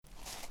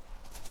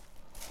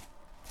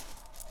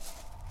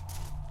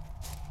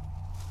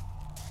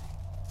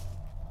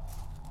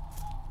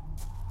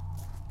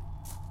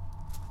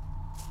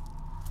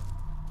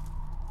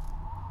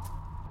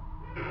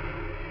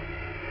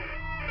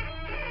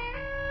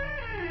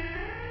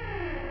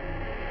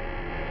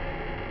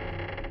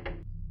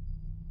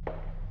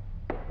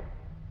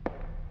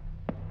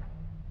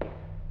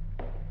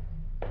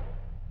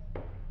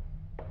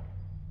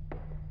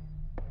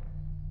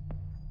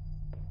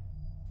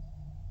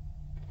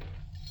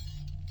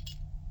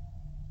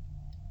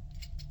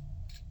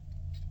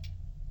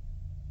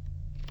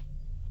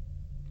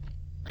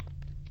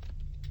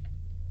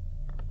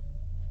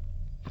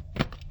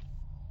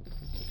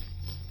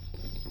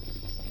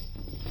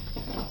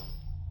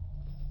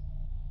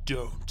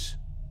Don't.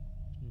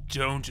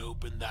 Don't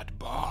open that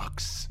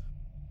box.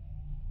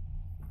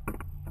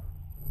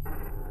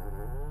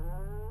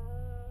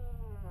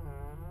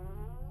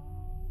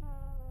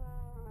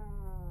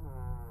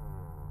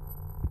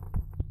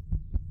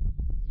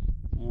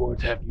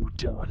 What have you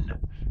done?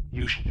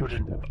 You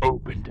shouldn't have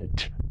opened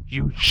it.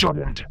 You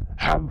shouldn't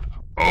have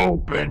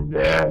opened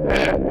it.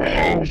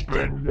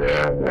 Opened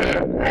it.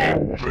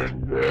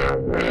 Opened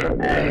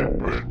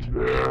it.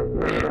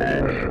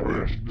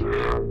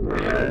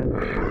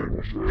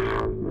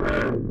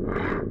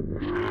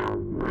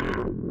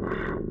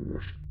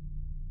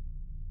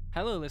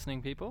 Hello,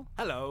 listening people.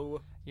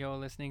 Hello. You're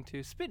listening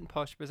to Spit and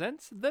Posh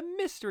Presents The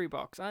Mystery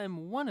Box. I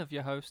am one of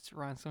your hosts,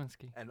 Ryan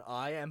Swinsky. And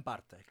I am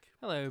Bartek.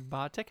 Hello,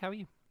 Bartek. How are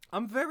you?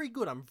 I'm very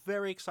good. I'm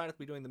very excited to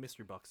be doing the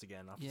mystery box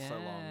again after so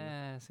long.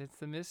 Yes, it's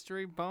The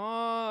Mystery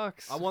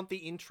Box. I want the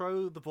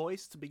intro, the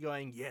voice to be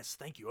going, yes,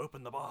 thank you,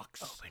 open the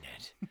box. Open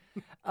it.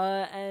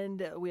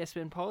 And we are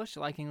Spit and Polish,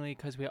 likingly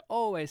because we are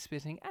always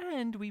spitting,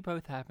 and we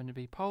both happen to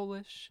be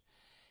Polish.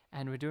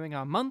 And we're doing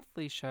our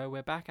monthly show.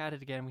 We're back at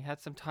it again. We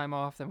had some time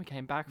off, then we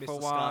came back for Mr. a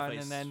while,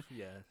 Scarface, and then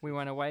yeah. we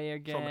went away Traumatized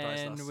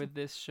again us. with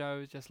this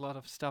show. Just a lot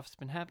of stuff's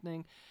been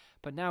happening.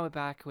 But now we're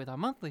back with our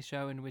monthly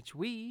show in which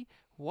we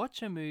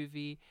watch a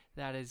movie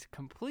that is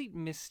complete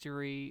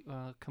mystery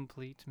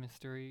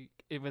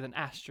with an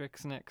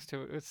asterisk next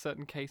to it with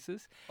certain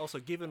cases. Also,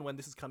 given when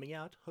this is coming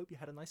out, hope you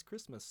had a nice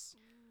Christmas.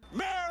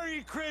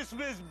 Merry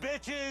Christmas,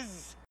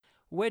 bitches!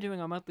 We're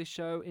doing our monthly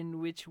show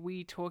in which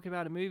we talk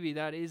about a movie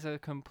that is a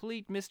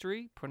complete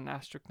mystery. Put an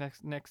asterisk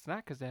next to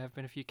that because there have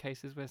been a few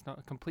cases where it's not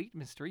a complete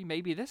mystery.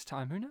 Maybe this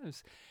time, who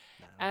knows?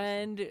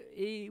 And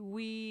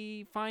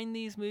we find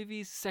these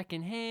movies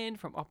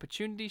secondhand from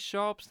opportunity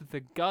shops,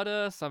 the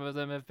gutter. Some of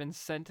them have been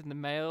sent in the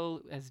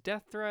mail as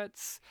death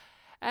threats.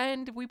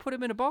 And we put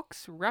them in a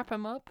box, wrap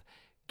them up,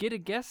 get a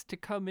guest to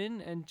come in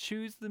and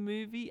choose the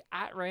movie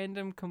at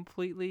random,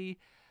 completely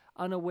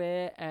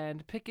unaware,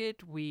 and pick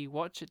it. We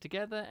watch it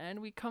together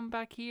and we come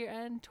back here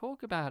and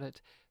talk about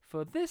it.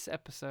 For this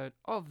episode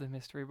of The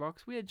Mystery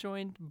Box, we are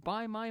joined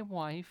by my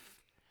wife,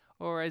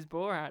 or as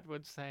Borat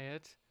would say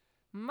it,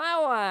 my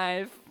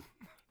wife.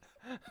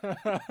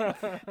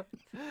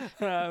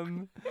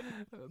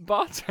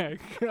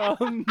 Bartek.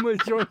 We're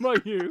joined by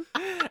you,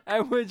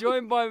 and we're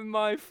joined by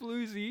my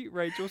floozy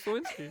Rachel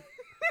Sawinski.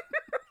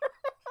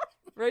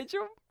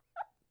 Rachel,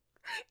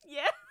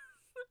 Yes.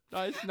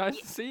 nice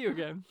to see you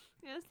again.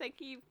 Yes, thank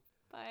you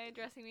by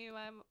addressing me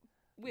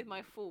with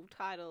my full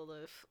title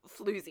of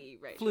Floozy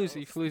Rachel.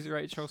 Floozy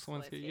Rachel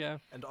Sawinski, yeah.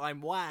 And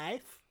I'm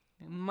wife.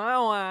 My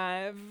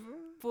wife.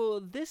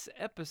 For this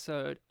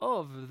episode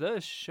of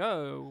the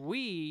show,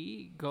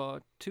 we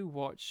got to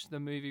watch the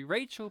movie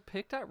Rachel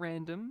picked at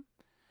random,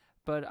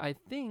 but I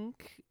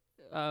think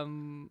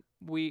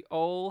we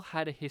all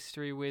had a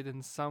history with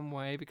in some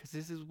way because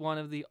this is one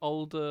of the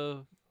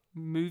older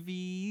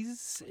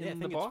movies in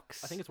the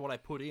box. I think it's what I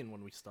put in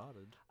when we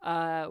started.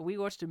 We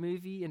watched a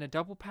movie in a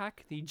double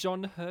pack, the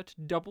John Hurt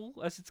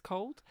Double, as it's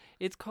called.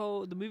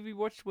 The movie we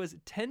watched was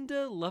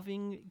Tender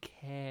Loving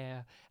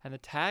Care. And the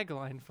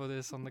tagline for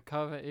this on the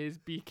cover is,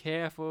 "Be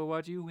careful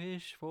what you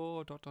wish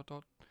for, ...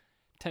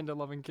 Tender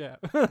Loving Care."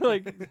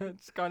 Like,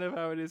 that's kind of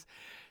how it is.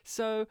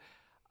 So,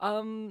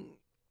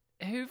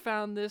 who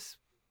found this?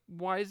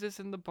 Why is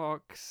this in the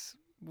box?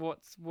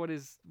 What's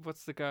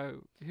the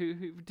go?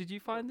 Who did you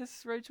find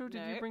this, Rachel?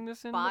 Did you bring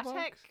this in the box?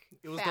 Bartek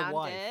It was found the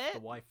wife. it. The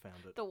wife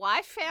found it. The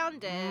wife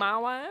found it. My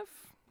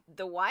wife?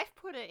 The wife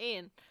put it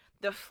in.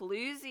 The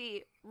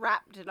floozy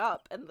wrapped it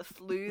up, and the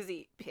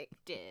floozy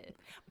picked it.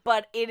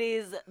 But it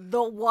is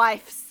the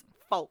wife's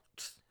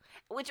fault,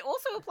 which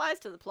also applies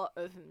to the plot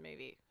of the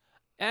movie.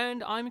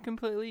 And I'm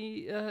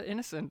completely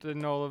innocent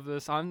in all of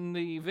this. I'm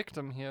the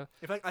victim here.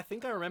 In fact, I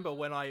think I remember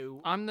when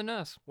I'm the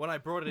nurse. I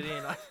brought it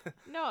in.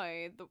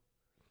 No, the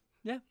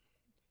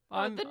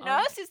I'm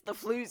nurse is the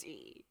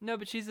floozy. No,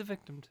 but she's the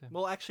victim too.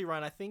 Well, actually,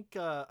 Ryan, I think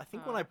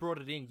when I brought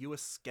it in, you were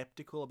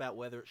skeptical about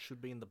whether it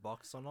should be in the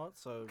box or not.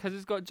 So Because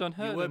it's got John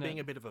Hurt you were in being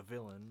it. a bit of a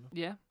villain.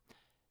 Yeah.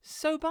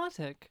 So,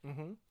 Bartek,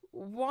 Mm-hmm.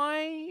 why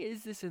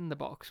is this in the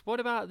box?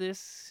 What about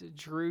this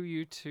drew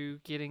you to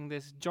getting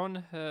this John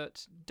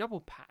Hurt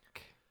double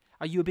pack?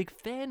 Are you a big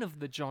fan of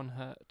the John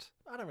Hurt?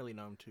 I don't really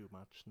know him too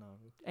much. No,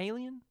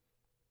 Alien?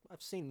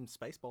 I've seen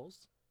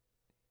Spaceballs.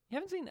 You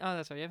haven't seen... Oh,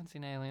 that's right. You haven't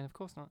seen Alien. Of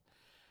course not.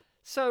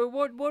 So,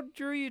 what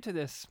drew you to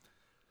this?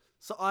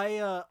 So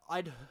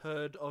I'd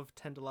heard of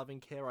Tender Loving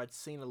Care. I'd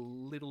seen a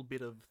little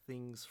bit of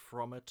things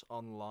from it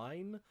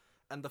online,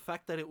 and the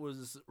fact that it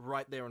was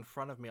right there in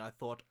front of me, I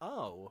thought,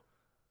 oh,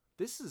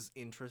 this is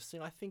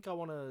interesting. I think I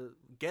want to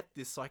get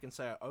this so I can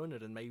say I own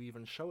it and maybe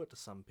even show it to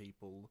some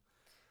people,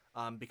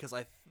 because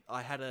I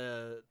had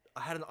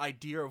an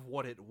idea of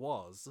what it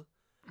was,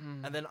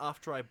 and then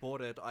after I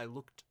bought it, I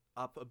looked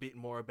up a bit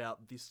more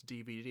about this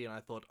DVD, and I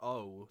thought,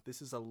 oh,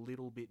 this is a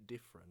little bit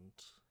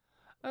different.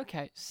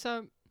 Okay,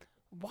 so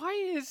why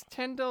is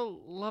Tender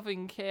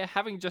Loving Care,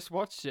 having just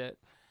watched it,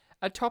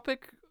 a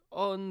topic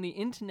on the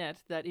internet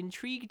that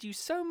intrigued you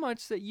so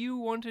much that you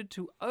wanted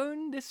to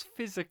own this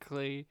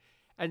physically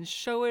and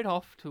show it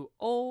off to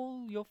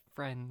all your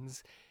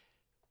friends.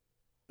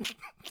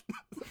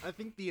 I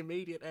think the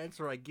immediate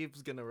answer I give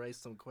is gonna raise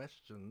some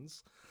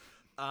questions.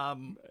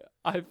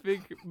 I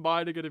think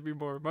mine are going to be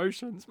more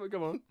emotions, but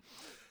come on.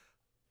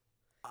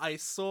 I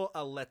saw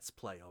a Let's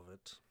Play of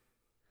it.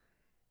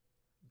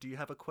 Do you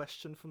have a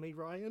question for me,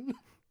 Ryan?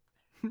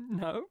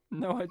 No,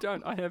 I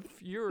don't. I have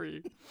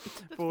fury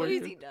The for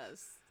you. floozy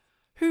does.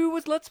 Who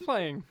was Let's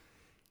Playing?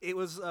 It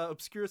was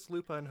Obscurus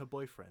Lupa and her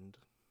boyfriend.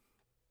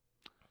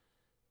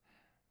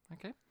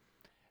 Okay.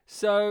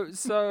 So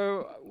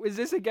is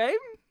this a game?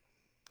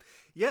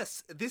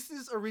 Yes, this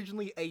is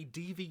originally a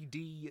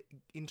DVD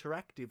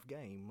interactive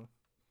game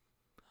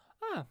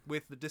Ah,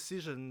 with the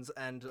decisions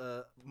and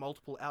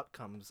multiple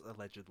outcomes,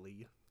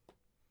 allegedly.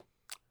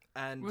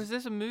 And was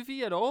this a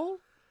movie at all?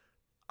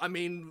 I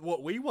mean,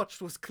 what we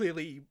watched was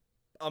clearly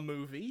a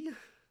movie.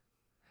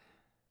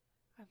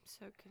 I'm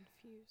so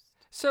confused.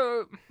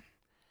 So,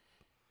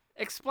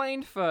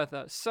 explain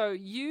further. So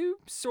you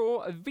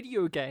saw a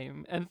video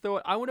game and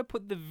thought, I want to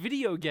put the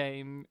video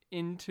game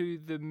into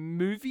the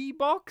movie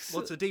box?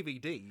 Well, it's a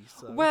DVD,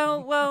 so...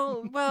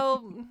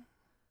 Well,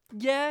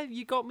 yeah,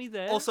 you got me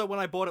there. Also, when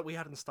I bought it, we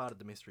hadn't started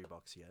the mystery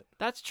box yet.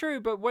 That's true,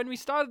 but when we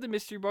started the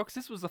mystery box,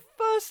 this was the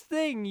first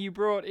thing you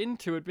brought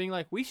into it, being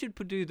like, we should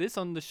do this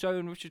on the show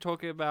and we should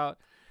talk about...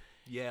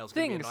 Yeah, it was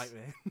going to be a Things.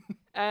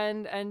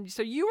 nightmare. And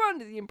so you were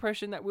under the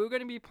impression that we were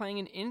going to be playing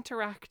an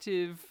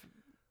interactive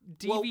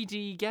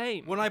DVD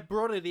game. When I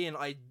brought it in,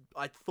 I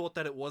thought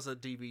that it was a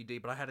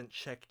DVD, but I hadn't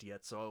checked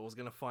yet, so I was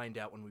going to find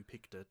out when we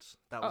picked it.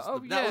 That was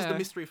that was the yeah.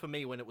 mystery for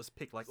me when it was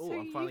picked. Like, So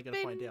I'm finally you've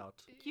going to find out.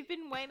 You've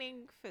been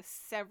waiting for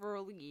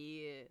several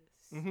years.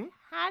 Mhm.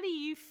 How do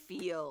you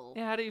feel?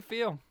 Yeah, how do you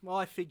feel? Well,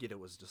 I figured it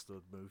was just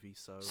a movie,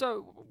 so...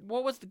 So,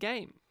 what was the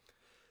game?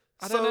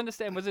 I So- don't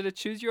understand. Was it a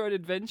choose your own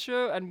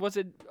adventure, and was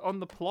it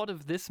on the plot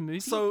of this movie?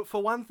 So,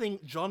 for one thing,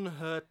 John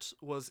Hurt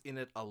was in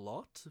it a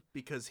lot,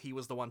 because he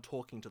was the one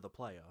talking to the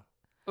player.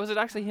 was it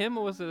actually him,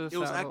 or was it a It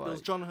was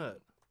satellite? John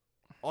Hurt.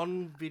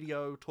 On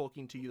video,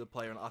 talking to you, the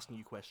player, and asking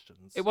you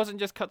questions. It wasn't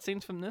just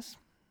cutscenes from this?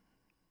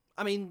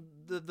 I mean,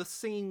 the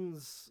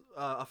scenes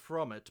are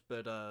from it,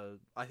 but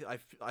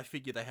I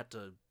figure they had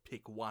to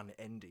pick one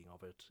ending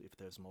of it if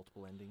there's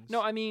multiple endings.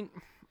 No, I mean,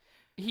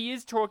 he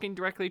is talking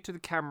directly to the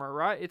camera,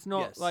 right? It's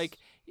not Yes. like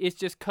it's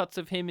just cuts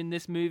of him in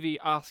this movie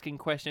asking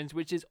questions,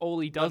 which is all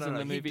he does no, in no,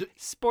 the he movie. d-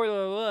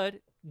 Spoiler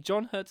alert,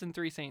 John Hurt's in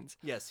 3 scenes.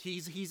 Yes,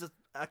 he's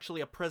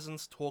actually a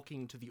presence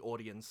talking to the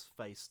audience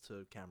face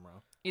to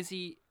camera. Is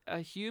he a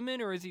human,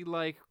 or is he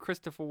like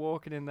Christopher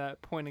Walken in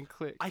that point and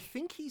click? I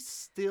think he's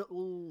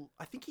still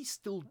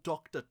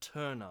Dr.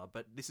 Turner,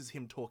 but this is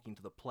him talking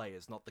to the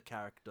players, not the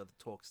character that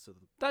talks to the...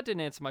 That didn't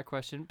answer my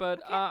question,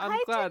 but I'm I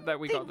glad didn't that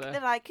we got think there.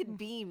 that I could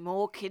be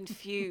more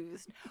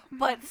confused,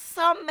 but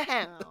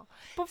somehow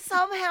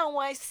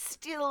I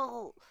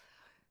still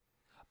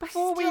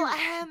Before we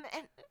am.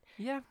 And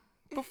Yeah.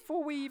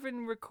 Before we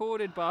even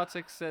recorded,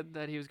 Bartek said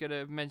that he was going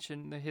to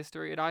mention the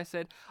history, and I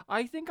said,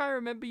 I think I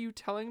remember you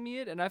telling me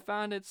it, and I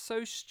found it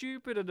so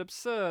stupid and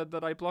absurd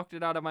that I blocked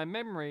it out of my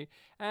memory.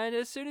 And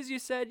as soon as you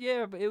said,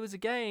 yeah, but it was a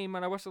game,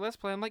 and I watched the Let's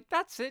Play, I'm like,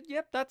 that's it,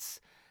 yep, that's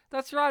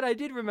right, I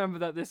did remember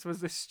that this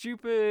was a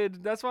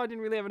stupid... That's why I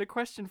didn't really have any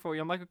question for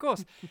you. I'm like, of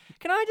course.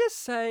 Can I just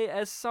say,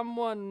 as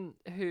someone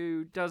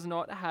who does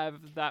not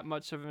have that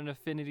much of an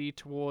affinity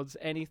towards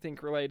anything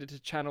related to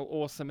Channel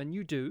Awesome, and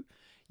you do...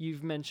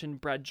 You've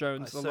mentioned Brad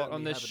Jones a lot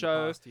on this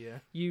show.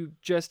 You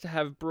just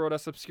have brought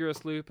us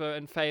Obscurus Lupa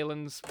and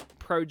Phelan's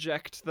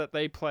project that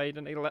they played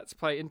and a Let's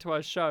Play into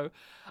our show.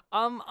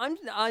 I'm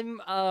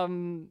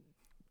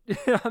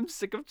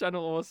sick of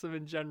Channel Awesome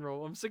in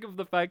general. I'm sick of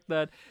the fact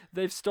that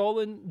they've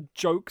stolen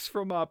jokes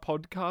from our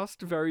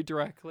podcast very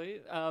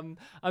directly.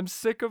 I'm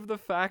sick of the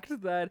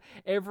fact that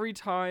every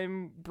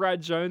time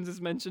Brad Jones is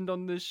mentioned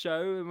on this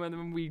show, and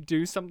when we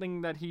do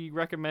something that he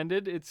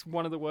recommended, it's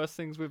one of the worst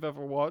things we've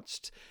ever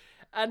watched.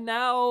 And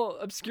now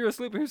Obscurus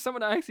Lupa, who's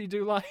someone I actually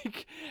do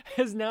like,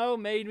 has now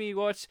made me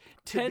watch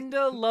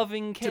Tender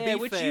Loving Care,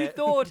 which you fair-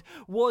 thought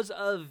was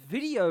a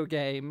video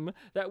game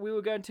that we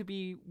were going to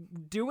be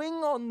doing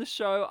on the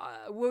show.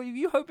 Were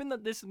you hoping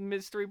that this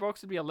mystery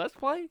box would be a Let's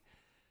Play?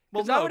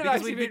 Well, Because that no, would have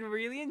because actually we'd been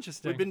really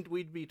interesting.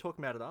 we'd be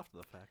talking about it after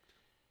the fact.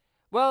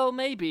 Well,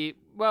 maybe.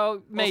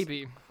 Well,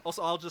 maybe.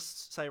 Also, I'll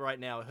just say right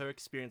now, her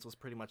experience was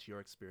pretty much your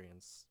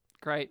experience.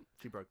 Great.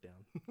 She broke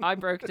down. I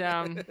broke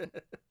down.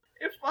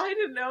 If I'd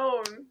have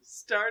known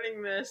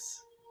starting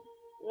this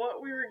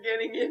what we were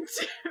getting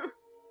into,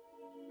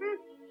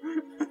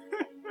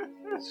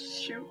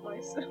 shoot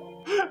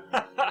myself.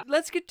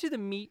 Let's get to the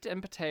meat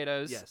and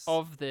potatoes Yes.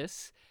 of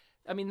this.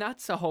 I mean,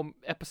 that's a whole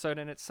episode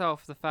in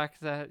itself, the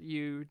fact that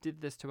you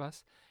did this to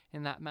us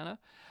in that manner.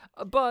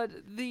 But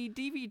the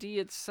DVD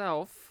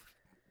itself,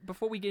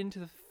 before we get into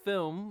the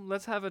film,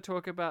 let's have a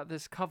talk about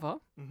this cover.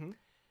 Mm-hmm.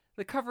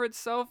 The cover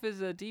itself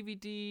is a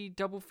DVD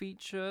double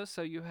feature,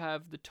 so you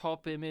have the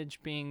top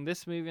image being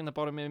this movie and the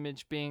bottom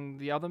image being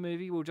the other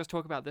movie. We'll just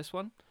talk about this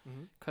one,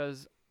 Mhm.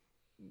 because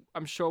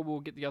I'm sure we'll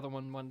get the other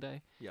one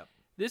day. Yep.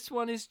 This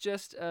one is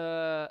just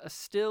a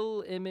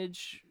still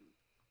image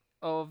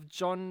of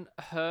John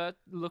Hurt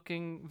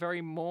looking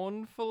very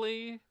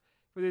mournfully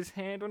with his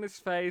hand on his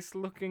face,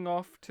 looking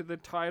off to the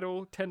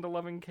title, Tender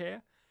Loving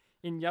Care,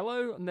 in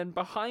yellow. And then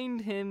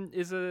behind him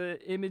is an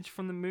image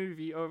from the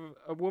movie of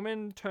a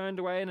woman turned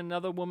away and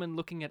another woman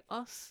looking at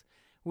us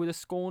with a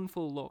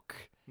scornful look.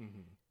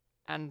 Mm-hmm.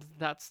 And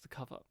that's the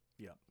cover.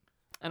 Yep.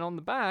 And on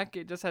the back,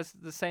 it just has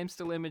the same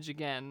still image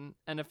again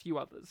and a few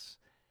others.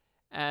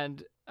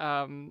 And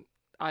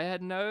I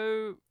had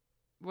no...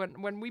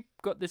 When we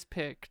got this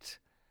picked,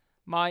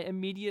 my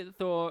immediate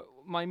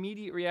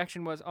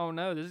reaction was, oh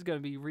no, this is going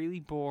to be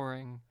really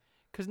boring.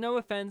 Because no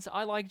offense,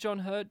 I like John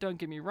Hurt, don't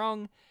get me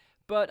wrong.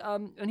 But,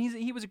 and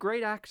he was a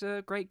great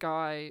actor, great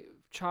guy,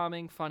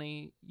 charming,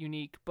 funny,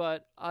 unique.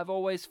 But I've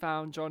always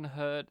found John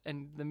Hurt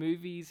and the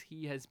movies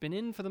he has been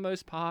in, for the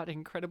most part,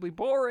 incredibly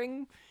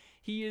boring.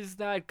 He is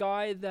that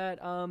guy that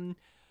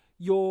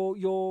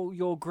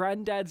your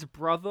granddad's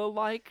brother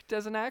liked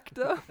as an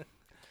actor.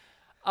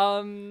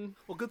 Well,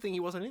 good thing he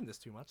wasn't in this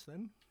too much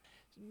then.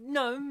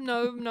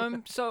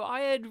 No. So I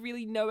had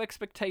really no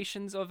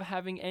expectations of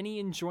having any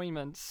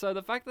enjoyment. So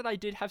the fact that I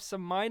did have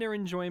some minor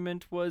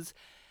enjoyment was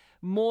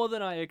more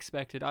than I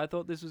expected. I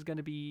thought this was going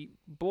to be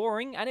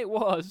boring, and it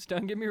was.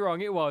 Don't get me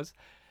wrong, it was.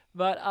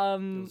 But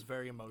It was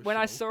very emotional. when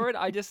I saw it,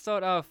 I just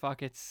thought, oh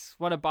fuck, it's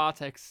one of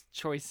Bartek's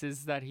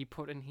choices that he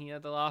put in here.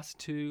 The last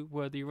two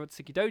were the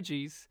Urotsuki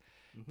Dojis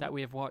that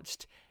we have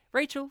watched.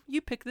 Rachel, you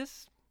picked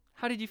this.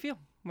 How did you feel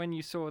when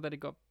you saw that it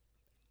got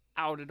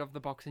outed of the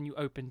box and you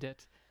opened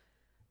it?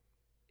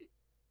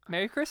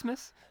 Merry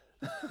Christmas.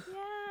 Yeah.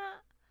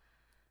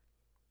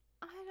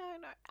 I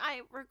don't know.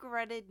 I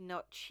regretted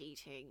not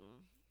cheating.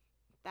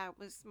 That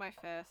was my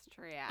first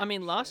reaction. I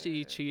mean, last year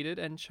you cheated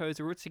and chose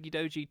Urotsuki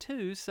Doji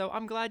 2, so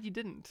I'm glad you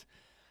didn't.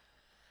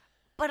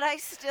 But I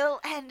still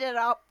ended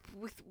up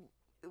with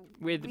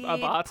With a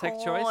weird Bartek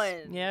choice.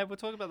 porn. Yeah, we'll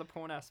talk about the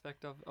porn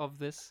aspect of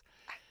this.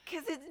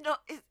 Because it's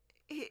not...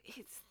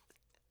 It's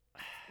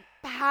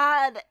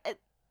bad at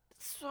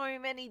so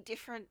many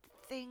different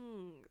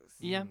things.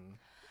 Yeah.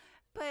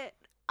 But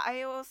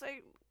I also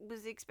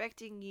was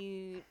expecting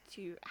you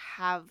to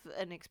have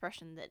an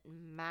expression that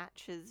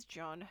matches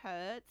John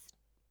Hurt's,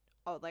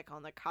 or like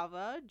on the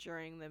cover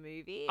during the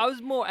movie. I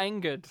was more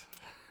angered.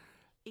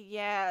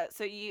 Yeah,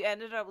 so you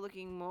ended up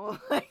looking more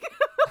like...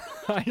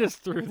 I just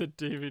threw the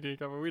DVD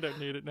cover. We don't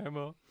need it no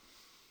more.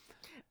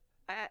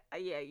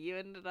 yeah, you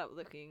ended up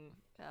looking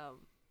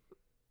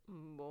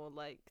more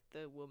like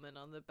the woman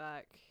on the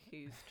back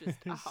who's just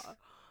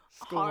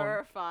Scorn.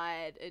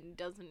 horrified and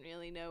doesn't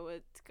really know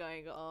what's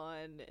going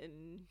on,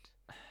 and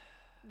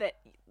that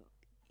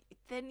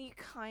then you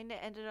kind of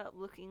ended up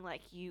looking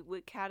like you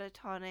were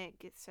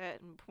catatonic at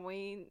certain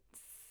points.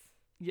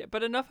 Yeah,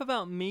 but enough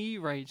about me,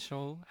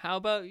 Rachel. How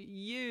about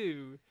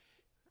you?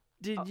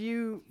 Did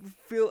you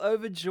feel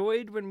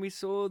overjoyed when we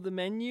saw the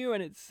menu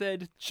and it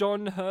said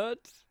John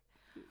Hurt?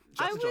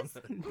 I Just John was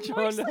Hurt. John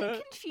mostly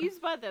Hurt.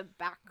 confused by the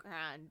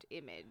background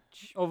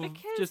image Of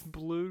because just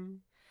blue?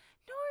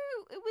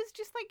 no, it was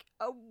just like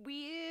a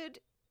weird.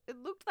 It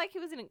looked like it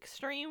was an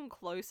extreme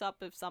close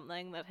up of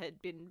something that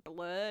had been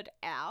blurred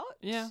out.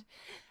 Yeah.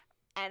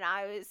 And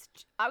I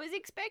was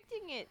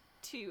expecting it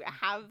to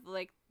have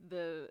like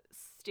the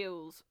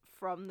stills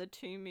from the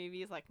two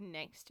movies like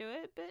next to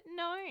it, but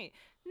no,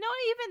 not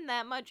even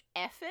that much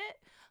effort.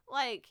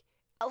 Like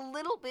a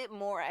little bit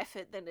more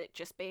effort than it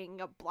just being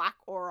a black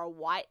or a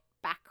white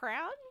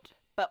background,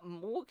 but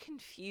more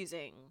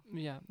confusing.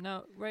 Yeah.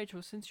 Now,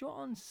 Rachel, since you're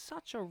on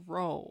such a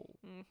roll,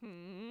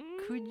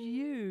 Mm-hmm. could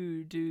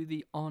you do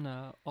the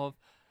honor of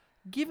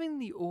giving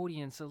the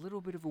audience a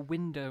little bit of a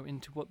window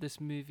into what this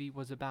movie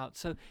was about?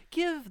 So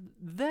give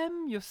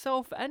them,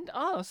 yourself, and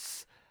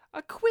us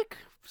a quick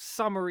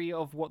summary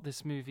of what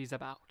this movie's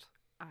about.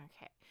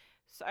 Okay,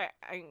 so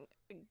I'm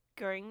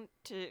going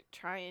to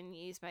try and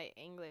use my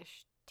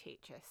English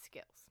teacher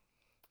skills.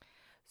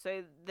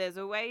 So there's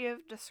a way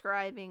of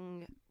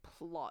describing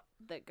plot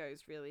that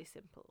goes really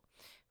simple,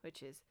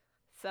 which is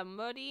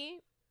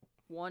somebody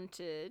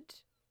wanted,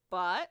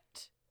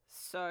 but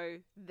so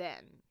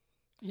then.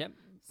 Yep.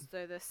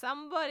 So the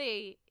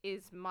somebody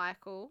is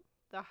Michael,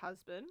 the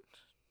husband,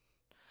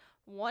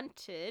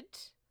 wanted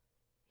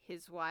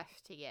his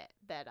wife to get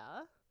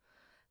better,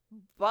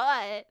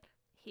 but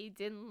he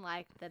didn't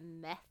like the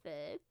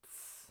methods.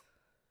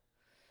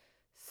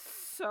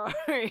 So,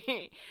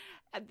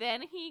 and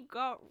then he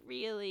got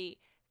really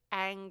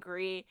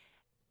angry,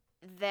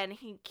 then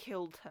he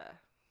killed her,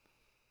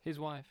 His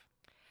wife.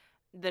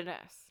 the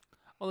nurse.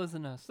 Oh, there's a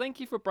nurse. Thank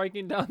you for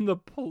breaking down the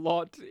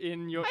plot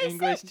in your I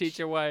English said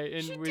teacher way.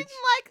 In He which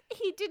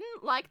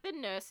didn't like the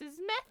nurse's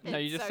methods. no,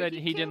 you just so said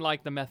he didn't killed-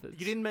 like the methods.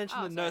 You didn't mention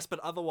Oh, the sorry. nurse, but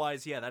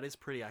otherwise, yeah, that is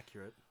pretty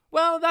accurate.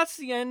 Well, that's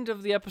the end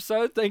of the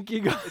episode. Thank you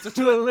guys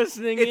for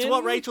listening. It's in.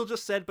 what Rachel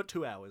just said, but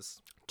 2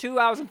 hours. 2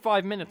 hours and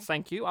 5 minutes.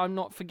 Thank you. I'm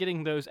not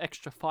forgetting those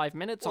extra 5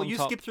 minutes Well, on you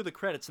top. skipped through the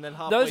credits and then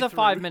halfway Those are through...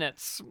 5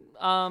 minutes.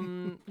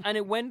 And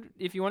it went.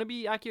 If you want to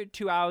be accurate,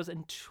 2 hours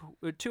and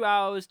 2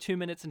 hours, 2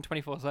 minutes and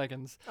 24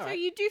 seconds. So Alright.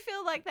 you do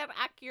feel like that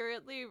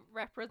accurately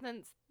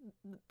represents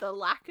the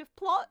lack of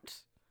plot?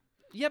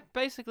 Yep,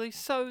 basically.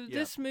 So Yeah.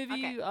 this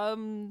movie,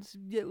 Okay.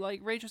 yeah, like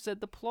Rachel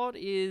said, the plot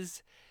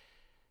is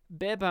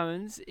bare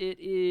bones. It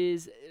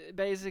is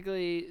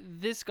basically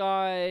this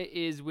guy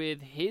is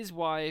with his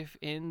wife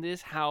in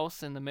this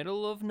house in the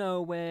middle of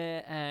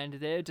nowhere, and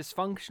their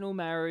dysfunctional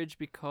marriage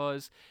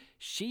because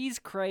she's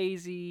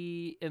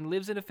crazy and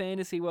lives in a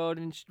fantasy world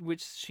in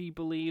which she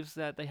believes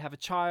that they have a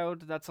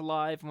child that's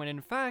alive, when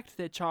in fact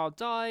their child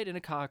died in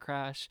a car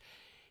crash.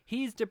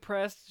 He's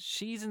depressed.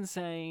 She's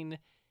insane.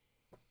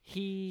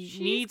 He She's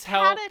needs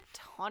help.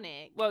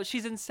 catatonic. Well,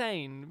 she's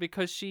insane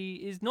because she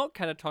is not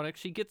catatonic.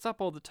 She gets up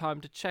all the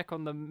time to check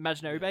on the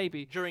imaginary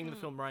baby. During the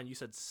film, Ryan, you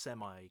said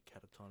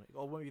semi-catatonic.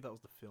 Or maybe that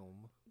was the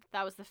film.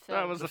 That was the film.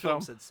 That was The the film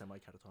film. said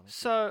semi-catatonic.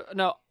 So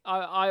no,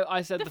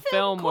 I said The the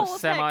film film was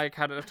calls her-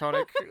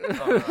 semi-catatonic.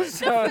 Oh, right.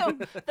 So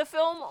The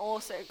film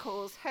also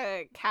calls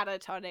her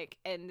catatonic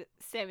and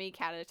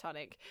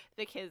semi-catatonic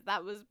because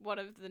that was one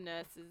of the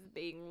nurses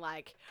being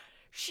like,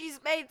 she's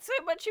made so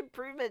much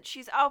improvement,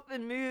 she's up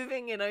and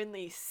moving and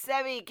only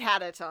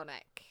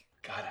semi-catatonic.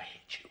 God, I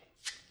hate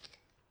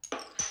you.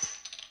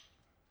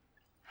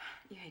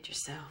 You hate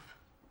yourself.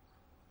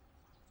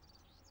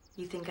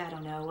 You think I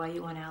don't know why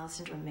you want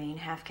Allison to remain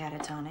half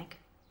catatonic?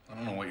 I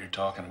don't know what you're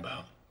talking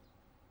about.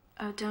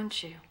 Oh,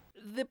 don't you?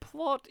 the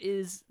plot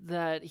is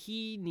that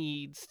he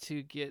needs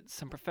to get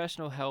some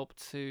professional help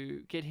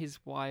to get his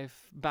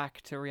wife back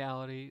to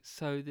reality.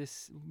 So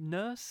this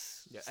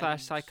nurse Yeah, slash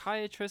and-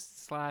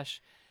 psychiatrist slash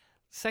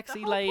sexy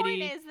The whole lady.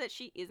 point is that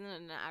she isn't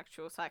an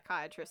actual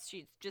psychiatrist.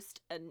 She's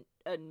just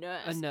a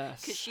nurse. A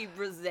nurse. Because she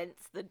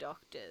resents the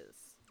doctors.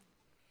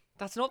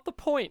 That's not the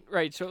point,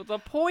 Rachel. The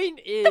point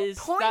is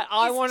Point that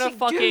I is want to do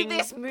fucking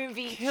this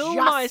movie kill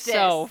justice.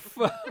 myself.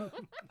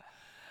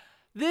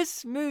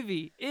 This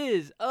movie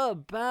is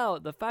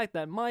about the fact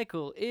that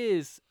Michael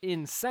is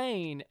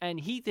insane and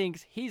he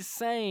thinks he's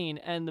sane,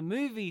 and the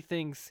movie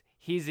thinks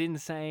he's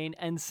insane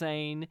and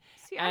sane.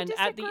 See, I And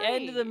at the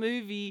end of the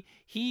disagree. movie,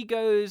 he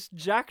goes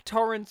Jack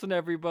Torrance on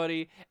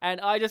everybody, and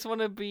I just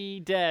want to be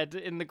dead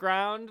in the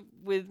ground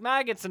with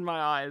maggots in my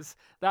eyes.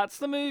 That's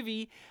the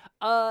movie.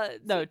 No,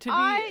 to be.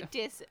 I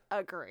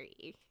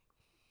disagree.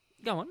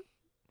 Go on.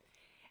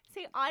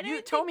 See, I don't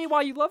You tell me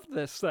why you loved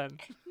this then.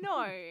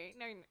 No.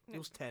 It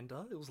was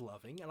tender, it was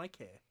loving, and I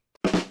care.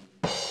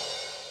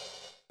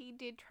 He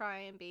did try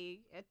and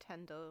be a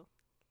tender,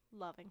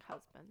 loving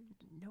husband.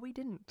 No, he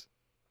didn't.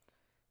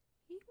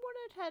 He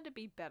wanted her to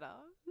be better.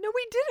 No,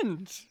 he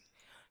didn't.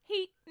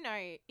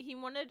 He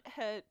wanted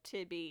her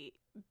to be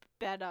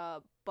better,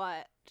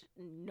 but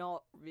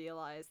not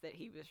realize that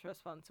he was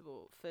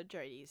responsible for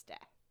Jodie's death.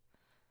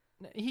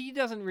 He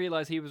doesn't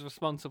realize he was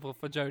responsible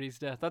for Jodie's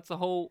death. That's the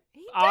whole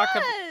He arc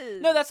does.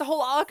 of. No, that's the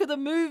whole arc of the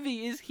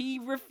movie. Is he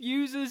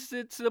refuses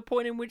it to the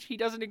point in which he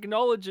doesn't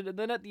acknowledge it, and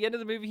then at the end of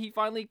the movie, he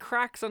finally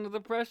cracks under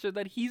the pressure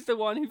that he's the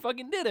one who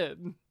fucking did it.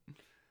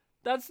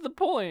 That's the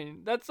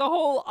point. That's the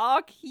whole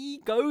arc he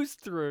goes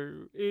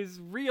through, is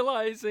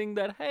realizing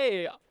that,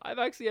 hey, I've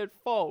actually had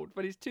fault,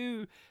 but he's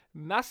too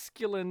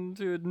masculine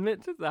to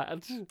admit to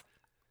that.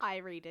 I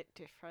read it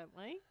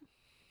differently.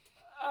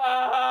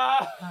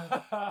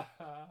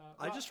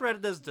 I just read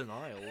it as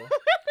denial.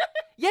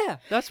 Yeah,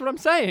 that's what I'm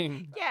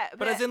saying. Yeah,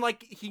 But as in,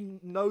 like, he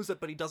knows it,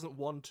 but he doesn't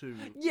want to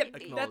Yeah,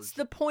 acknowledge that's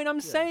the it. point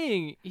I'm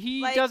saying.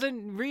 He Like-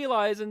 doesn't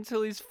realize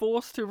until he's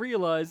forced to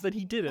realize that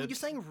he did it. Well, you're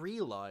saying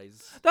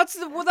realize. That's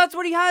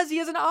what he has. He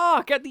has an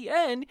arc. At the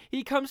end,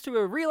 he comes to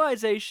a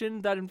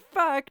realization that in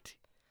fact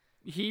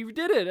he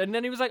did it, and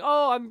then he was like,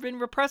 "Oh, I've been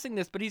repressing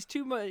this," but he's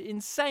too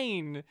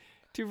insane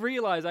to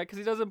realize that because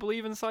he doesn't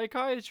believe in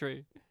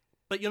psychiatry.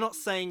 But you're not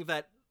saying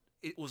that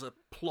it was a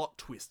plot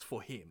twist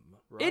for him,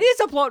 right? It is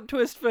a plot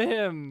twist for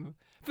him.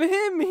 For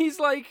him, he's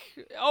like,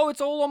 oh,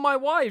 it's all on my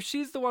wife.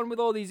 She's the one with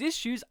all these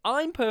issues.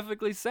 I'm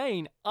perfectly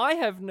sane. I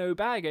have no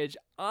baggage.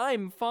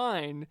 I'm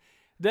fine.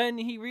 Then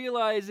he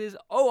realizes,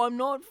 oh, I'm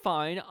not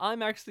fine.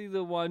 I'm actually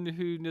the one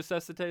who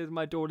necessitated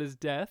my daughter's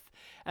death,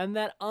 and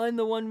that I'm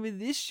the one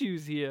with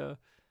issues here.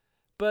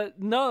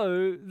 But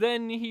no,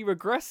 then he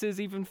regresses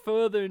even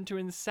further into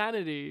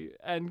insanity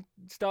and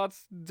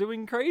starts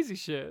doing crazy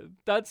shit.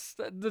 That's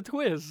the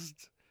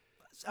twist.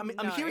 I mean,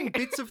 I'm No. hearing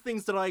bits of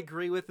things that I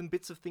agree with and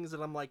bits of things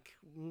that I'm like,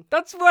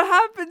 That's what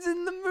happens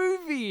in the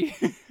movie.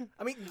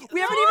 I mean, We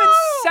haven't even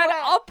set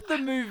No! up the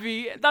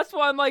movie. That's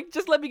why I'm like,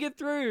 just let me get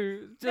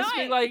through. Just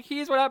be No. like,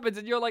 here's what happens.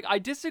 And you're like, I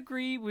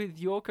disagree with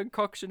your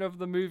concoction of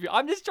the movie.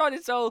 I'm just trying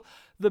to tell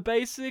the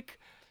basic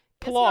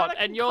plot. It's not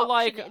a And you're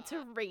like, concoction,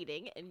 it's a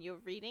reading, and your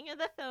reading of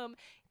the film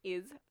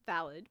is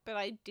valid, but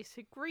I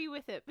disagree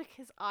with it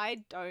because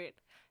I don't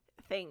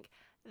think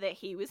that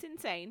he was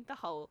insane the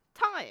whole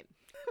time.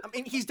 I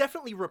mean, he's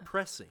definitely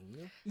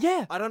repressing.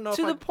 yeah. I don't know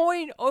To if the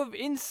point of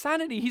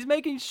insanity. He's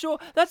making sure.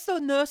 That's the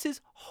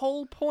nurse's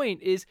whole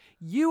point, is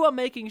you are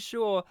making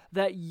sure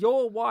that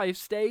your wife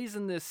stays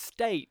in this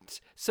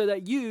state so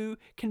that you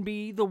can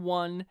be the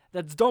one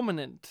that's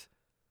dominant.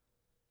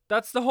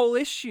 That's the whole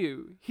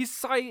issue. He's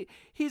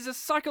a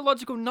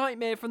psychological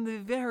nightmare from the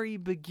very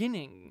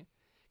beginning,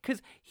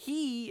 because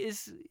he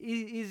is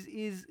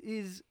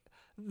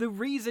the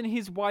reason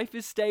his wife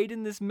has stayed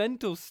in this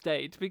mental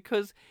state,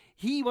 because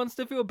he wants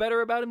to feel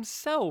better about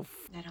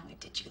himself. Not only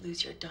did you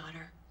lose your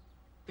daughter,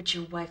 but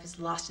your wife is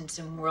lost in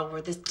some world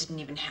where this didn't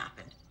even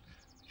happen.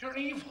 You're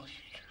evil.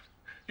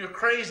 You're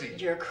crazy.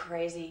 You're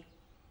crazy.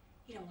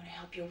 You don't want to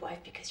help your wife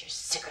because you're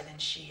sicker than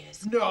she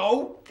is.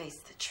 No. Face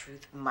the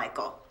truth,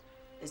 Michael.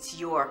 It's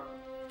your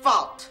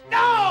fault.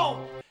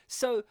 No!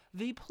 So,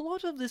 the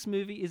plot of this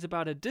movie is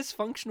about a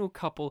dysfunctional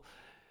couple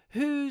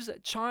whose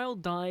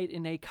child died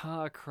in a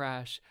car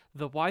crash.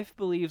 The wife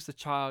believes the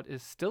child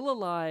is still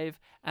alive,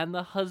 and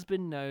the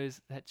husband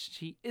knows that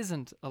she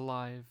isn't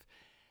alive.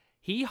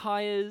 He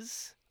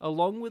hires,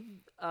 along with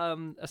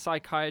a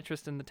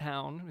psychiatrist in the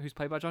town, who's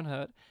played by John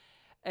Hurt,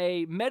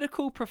 a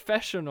medical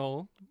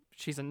professional.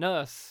 She's a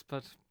nurse,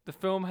 but the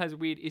film has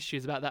weird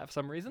issues about that for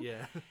some reason.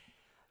 Yeah.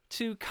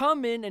 To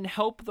come in and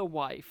help the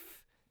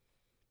wife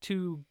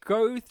to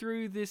go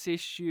through this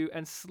issue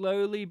and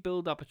slowly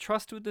build up a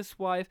trust with this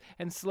wife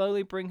and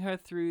slowly bring her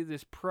through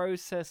this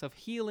process of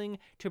healing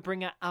to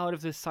bring her out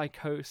of this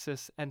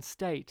psychosis and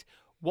state.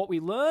 What we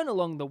learn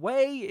along the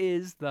way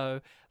is,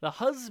 though, the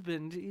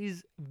husband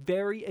is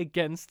very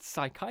against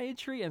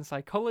psychiatry and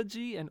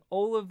psychology and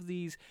all of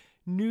these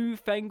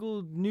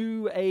newfangled,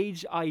 new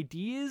age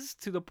ideas,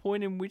 to the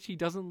point in which he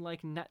doesn't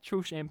like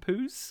natural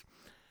shampoos.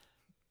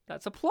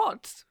 That's a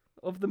plot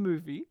of the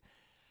movie.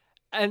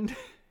 And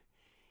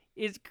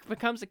it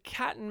becomes a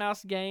cat and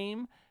mouse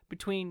game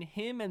between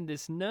him and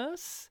this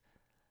nurse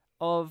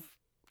of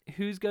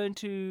who's going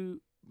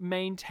to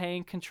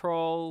maintain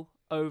control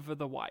over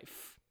the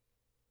wife.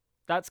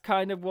 That's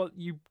kind of what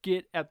you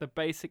get at the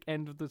basic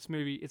end of this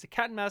movie. It's a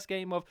cat and mouse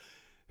game of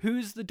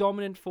who's the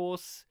dominant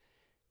force,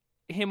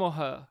 him or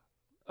her,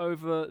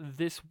 over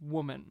this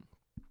woman,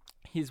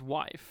 his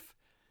wife.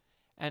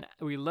 And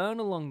we learn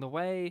along the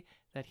way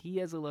that he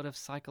has a lot of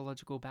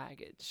psychological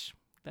baggage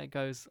that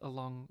goes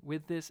along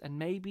with this, and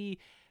maybe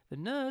the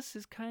nurse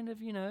is kind of,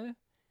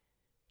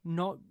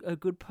 not a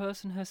good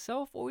person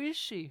herself, or is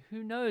she?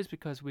 Who knows,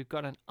 because we've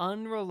got an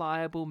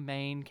unreliable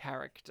main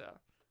character.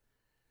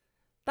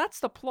 That's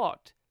the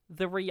plot.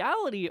 The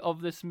reality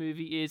of this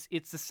movie is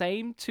it's the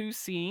same two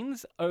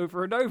scenes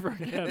over and over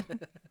again.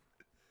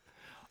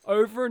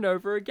 Over and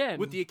over again.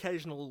 With the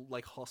occasional,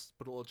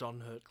 hospital or John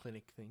Hurt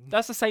clinic thing.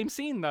 That's the same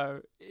scene,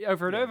 though,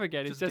 over and Yeah, over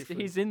again. It's just just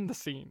he's in the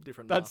scene.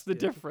 different That's mask,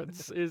 the yeah.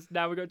 difference, is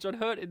now we've got John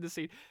Hurt in the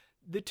scene.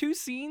 The two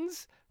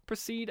scenes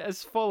proceed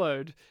as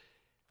followed.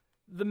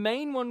 The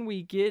main one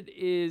we get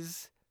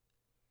is,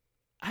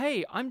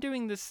 hey, I'm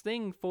doing this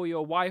thing for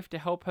your wife to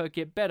help her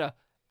get better.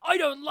 I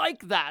don't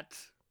like that.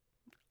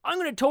 I'm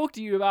going to talk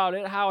to you about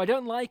it, how I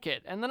don't like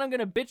it. And then I'm going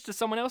to bitch to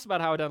someone else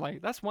about how I don't like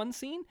it. That's one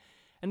scene.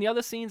 And the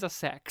other scenes are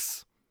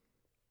sex.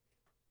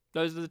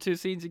 Those are the two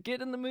scenes you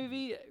get in the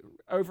movie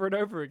over and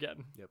over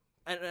again. Yep.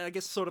 And I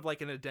guess sort of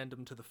like an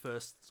addendum to the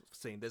first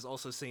scene, there's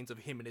also scenes of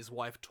him and his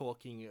wife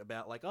talking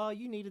about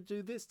you need to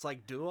do this. It's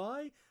like, do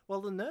I?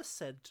 Well, the nurse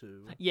said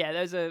to. Yeah,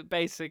 those are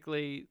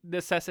basically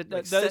necessity.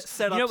 Like Those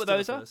setups you know what to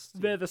those the are? first,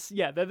 They're the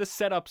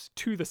setups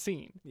to the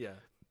scene. Yeah.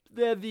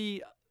 They're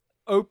the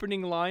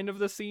opening line of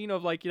the scene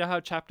of how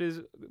chapters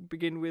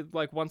begin with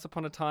once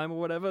upon a time or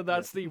whatever.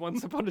 That's the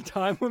once upon a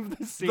time of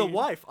the scene. The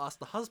wife asked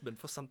the husband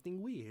for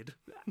something weird.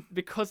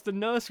 Because the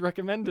nurse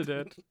recommended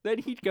it. Then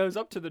he goes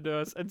up to the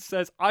nurse and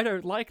says, I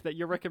don't like that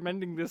you're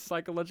recommending this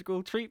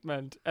psychological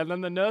treatment. And then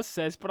the nurse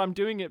says, but I'm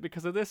doing it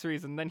because of this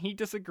reason. Then he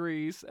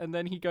disagrees, and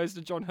then he goes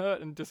to John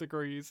Hurt and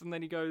disagrees, and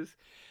then he goes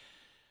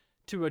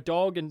to a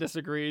dog and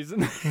disagrees,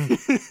 and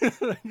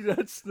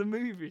that's the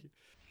movie.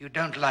 You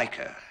don't like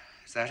her,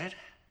 is that it?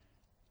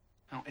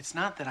 No, it's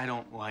not that I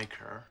don't like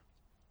her.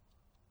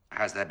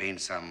 Has there been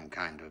some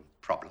kind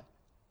of problem?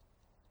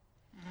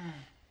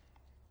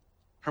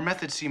 Her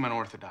methods seem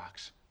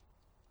unorthodox.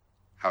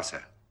 How so?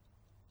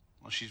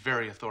 Well, she's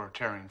very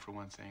authoritarian, for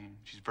one thing.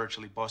 She's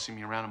virtually bossing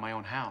me around in my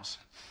own house.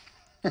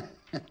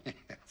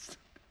 Yes.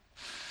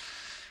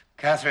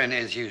 Catherine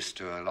is used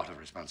to a lot of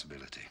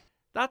responsibility.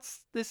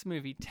 That's this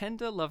movie,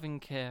 Tender Loving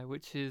Care,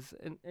 which is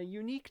a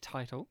unique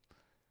title.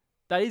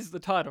 That is the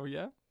title,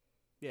 yeah?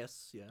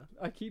 Yes, yeah.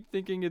 I keep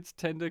thinking it's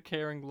Tender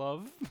Caring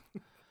Love.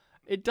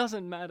 It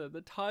doesn't matter.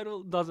 The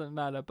title doesn't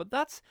matter. But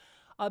that's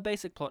our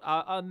basic plot.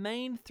 Our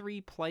main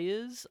three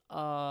players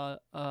are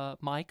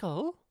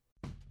Michael.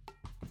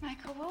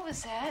 Michael, what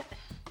was that?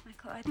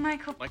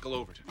 Michael. Michael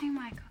Overton. Hey,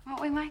 Michael.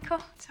 Won't we, Michael?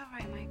 It's all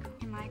right, Michael.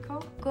 Hey,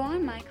 Michael. Go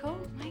on, Michael.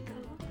 Michael.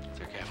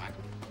 It's okay,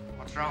 Michael.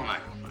 What's wrong,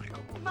 Michael?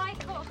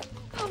 Michael.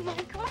 Oh,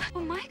 Michael.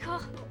 Oh,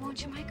 Michael.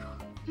 Won't you, Michael?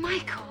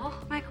 Michael.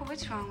 Michael,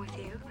 what's wrong with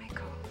you?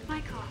 Michael.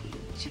 Michael.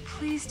 Would you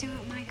please do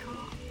it, Michael?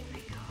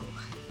 Michael.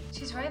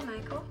 She's right,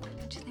 Michael.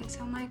 Don't you think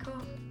so, Michael?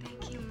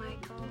 Thank you,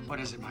 Michael. What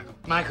is it, Michael?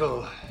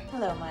 Michael.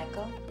 Hello,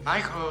 Michael.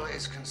 Michael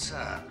is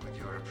concerned with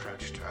your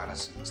approach to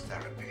Allison's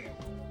therapy.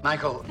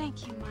 Michael.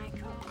 Thank you,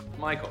 Michael.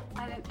 Michael.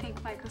 I don't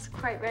think Michael's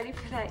quite ready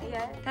for that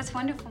yet. That's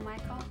wonderful,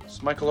 Michael.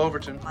 It's Michael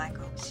Overton.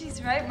 Michael.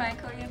 She's right,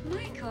 Michael.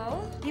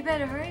 Michael, you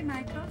better hurry,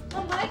 Michael.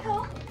 Oh,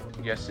 Michael.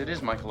 Yes, it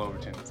is Michael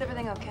Overton. Is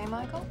everything okay,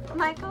 Michael?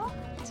 Michael?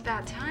 It's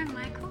about time,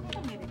 Michael.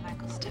 Oh, maybe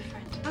Michael's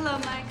different. Hello,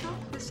 Michael.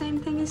 The same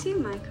thing as you,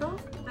 Michael.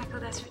 Michael,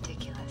 that's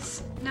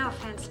ridiculous. No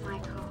offense,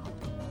 Michael.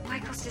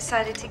 Michael's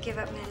decided to give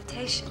up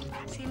meditation.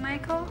 See,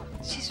 Michael?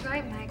 She's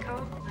right,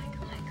 Michael.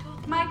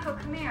 Michael,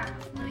 come here.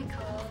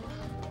 Michael.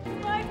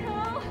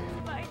 Michael.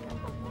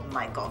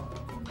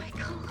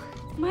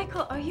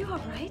 Michael, are you all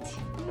right?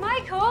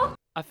 Michael!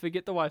 I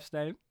forget the wife's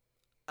name.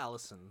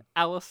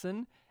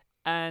 Allison,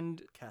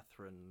 and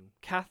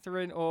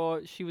Catherine,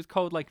 or she was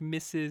called like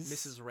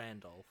Mrs.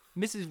 Randolph.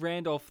 Mrs.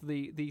 Randolph,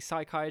 the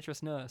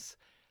psychiatrist nurse.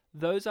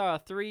 Those are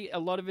three. A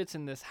lot of it's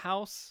in this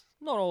house.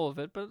 Not all of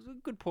it, but a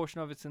good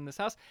portion of it's in this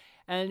house.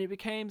 And it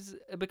becomes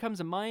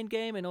a mind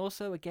game and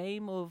also a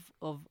game of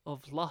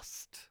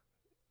lust,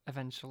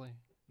 eventually.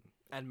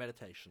 And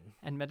meditation.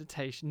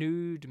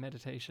 Nude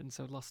meditation,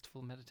 so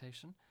lustful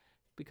meditation.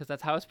 Because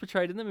that's how it's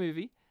portrayed in the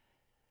movie.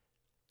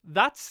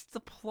 That's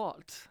the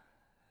plot.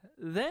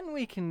 Then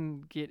we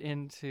can get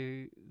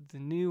into the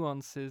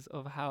nuances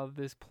of how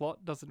this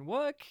plot doesn't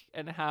work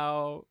and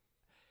how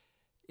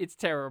it's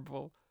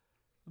terrible.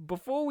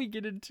 Before we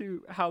get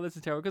into how this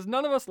is terrible, because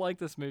none of us like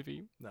this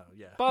movie. No,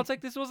 yeah.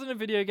 Bartek, this wasn't a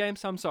video game,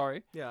 so I'm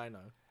sorry. Yeah, I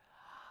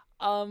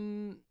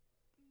know.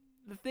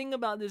 The thing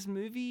about this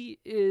movie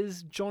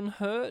is John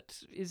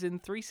Hurt is in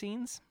 3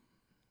 scenes.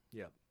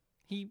 Yeah.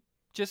 He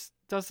just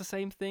does the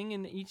same thing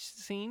in each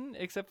scene,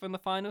 except for in the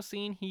final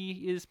scene,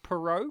 he is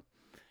Perot,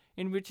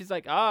 in which he's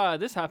like,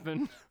 this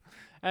happened.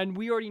 And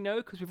we already know,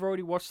 because we've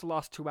already watched the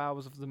last 2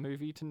 hours of the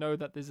movie to know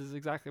that this is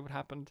exactly what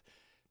happened.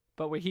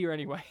 But we're here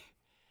anyway.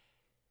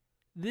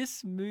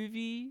 This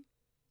movie's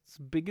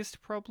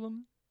biggest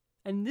problem,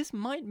 and this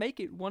might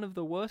make it one of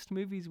the worst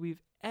movies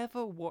we've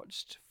ever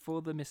watched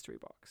for the Mystery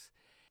Box.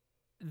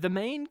 The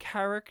main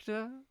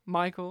character,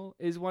 Michael,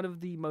 is one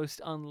of the most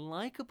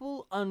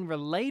unlikable,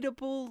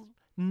 unrelatable,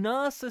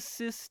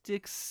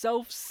 narcissistic,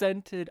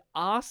 self-centered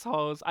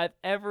assholes I've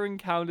ever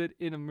encountered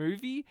in a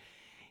movie.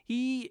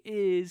 He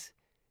is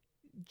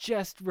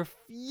just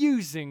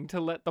refusing to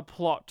let the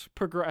plot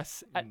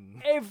progress at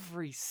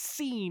every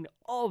scene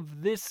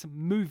of this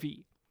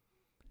movie.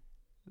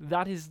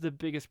 That is the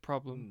biggest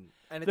problem.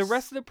 And the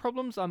rest of the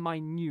problems are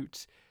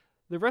minute.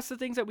 The rest of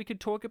the things that we could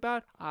talk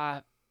about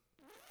are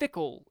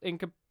fickle in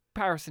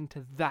comparison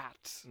to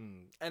that.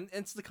 And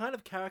it's the kind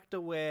of character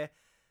where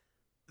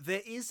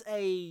there is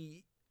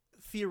a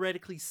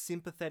theoretically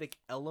sympathetic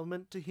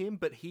element to him,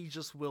 but he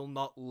just will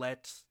not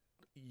let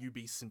you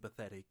be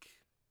sympathetic.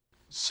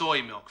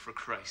 Soy milk, for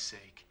Christ's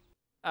sake.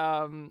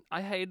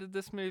 I hated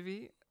this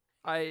movie.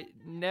 I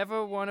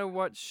never want to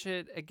watch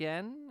it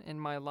again in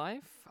my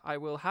life. I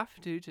will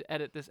have to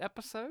edit this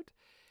episode.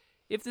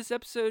 If this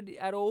episode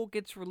at all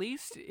gets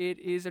released, it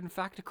is in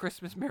fact a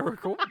Christmas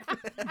miracle.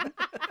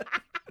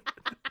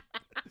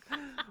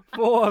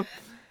 For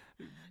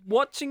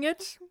watching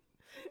it,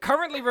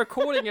 currently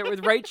recording it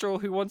with Rachel,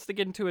 who wants to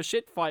get into a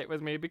shit fight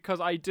with me because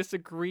I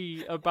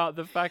disagree about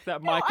the fact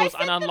that Michael's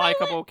an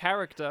unlikable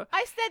character.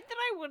 I said that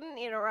I wouldn't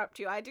interrupt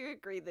you. I do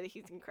agree that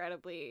he's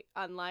incredibly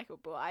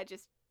unlikable. I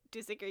just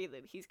disagree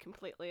that he's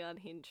completely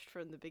unhinged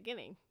from the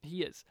beginning.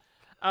 He is.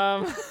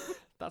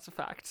 That's a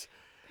fact.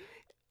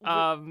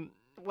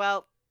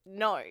 Well,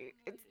 no.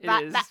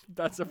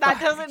 That's a fact. That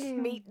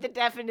doesn't meet the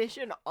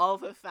definition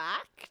of a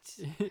fact.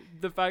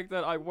 The fact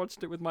that I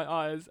watched it with my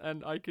eyes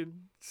and I can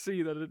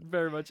see that it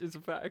very much is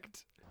a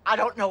fact. I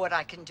don't know what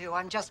I can do.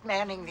 I'm just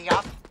manning the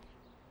up.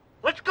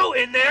 Let's go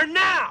in there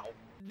now!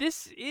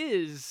 This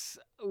is,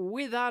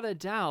 without a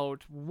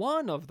doubt,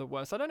 one of the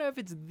worst. I don't know if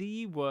it's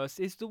the worst.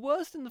 It's the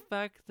worst in the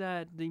fact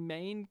that the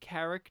main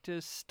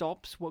character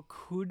stops what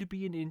could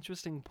be an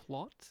interesting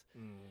plot.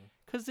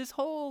 Because this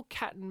whole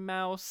cat and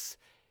mouse,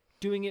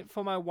 doing it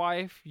for my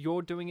wife,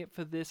 you're doing it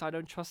for this, I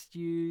don't trust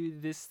you,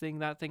 this thing,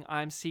 that thing,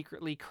 I'm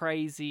secretly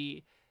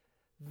crazy.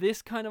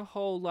 This kind of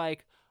whole,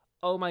 like,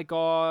 oh my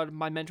god,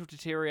 my mental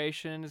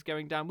deterioration is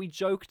going down. We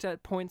joked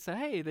at points that,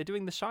 hey, they're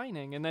doing The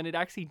Shining, and then it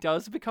actually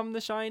does become The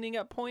Shining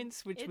at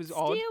points, which was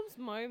odd. It steals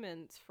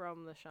moments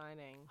from The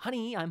Shining.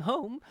 Honey, I'm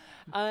home.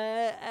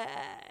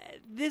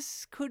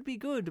 This could be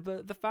good,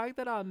 but the fact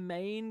that our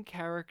main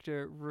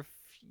character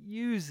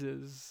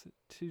refuses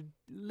to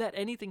let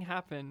anything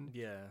happen.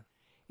 Yeah.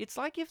 It's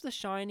like if The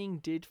Shining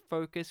did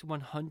focus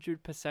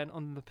 100%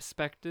 on the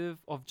perspective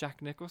of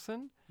Jack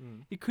Nicholson.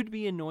 It could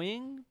be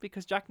annoying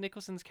because Jack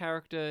Nicholson's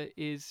character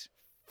is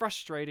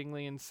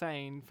frustratingly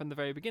insane from the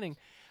very beginning.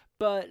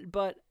 But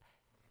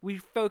we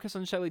focus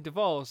on Shelley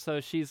Duvall, so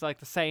she's like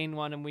the sane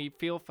one and we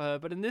feel for her.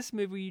 But in this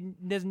movie,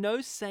 there's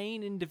no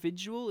sane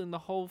individual in the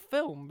whole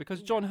film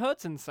because John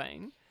Hurt's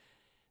insane.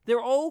 They're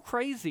all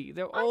crazy.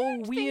 They're all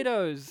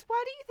weirdos.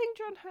 Why do you think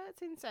John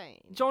Hurt's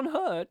insane? John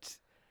Hurt?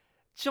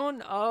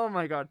 oh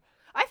my god.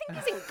 I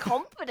think he's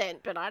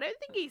incompetent, but I don't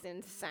think he's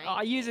insane.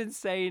 I use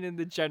insane in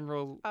the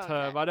general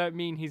term. I don't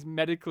mean he's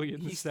medically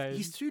insane.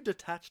 He's too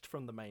detached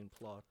from the main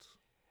plot.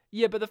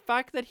 Yeah, but the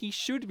fact that he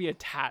should be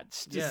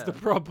attached is the Yeah.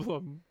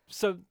 problem.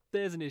 So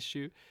there's an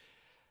issue.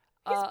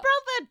 His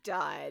brother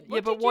died.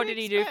 Yeah, but what did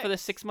he do for the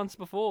expect? 6 months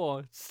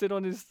before? Sit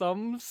on his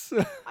thumbs?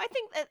 I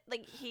think that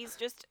like he's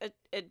just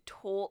a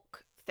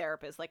talk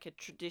therapist, like a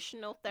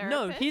traditional therapist.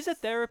 No, he's a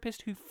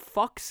therapist who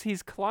fucks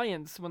his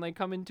clients when they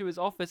come into his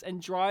office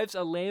and drives a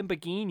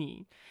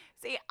Lamborghini.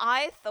 See,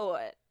 I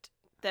thought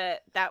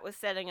that was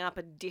setting up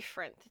a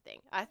different thing.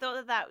 I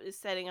thought that was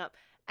setting up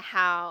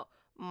how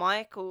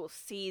Michael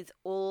sees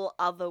all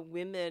other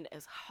women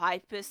as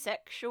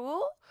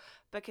hypersexual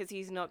because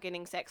he's not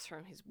getting sex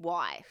from his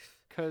wife.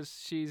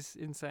 Because she's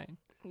insane.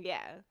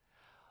 Yeah.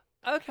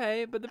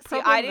 Okay, but the See,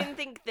 problem... I didn't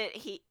think that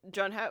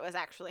John Hurt was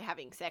actually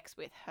having sex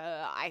with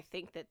her. I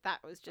think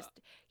that was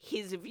just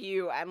his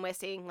view, and we're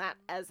seeing that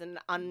as an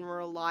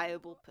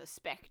unreliable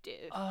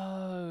perspective.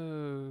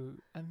 Oh,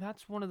 and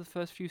that's one of the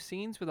first few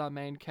scenes with our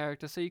main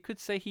character. So you could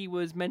say he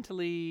was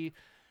mentally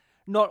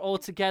not all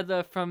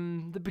together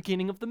from the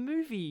beginning of the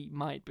movie,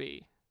 might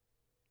be.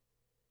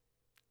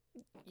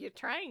 You're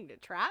trying to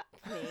trap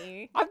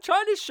me. I'm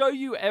trying to show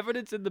you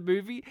evidence in the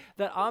movie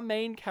that our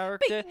main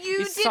character But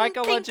you is didn't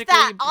psychologically think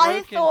that. I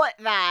broken. thought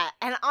that,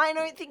 and I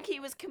don't think he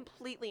was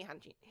completely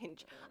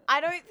hinged. I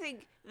don't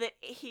think that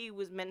he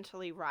was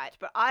mentally right,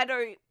 but I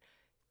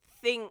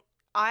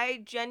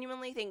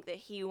genuinely think that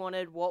he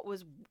wanted what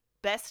was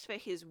best for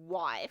his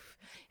wife,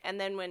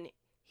 and then when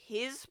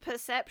his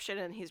perception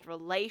and his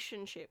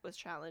relationship was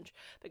challenged,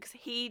 because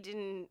he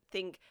didn't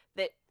think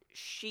that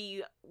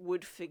she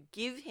would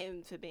forgive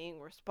him for being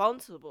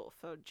responsible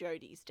for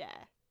Jodie's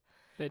death.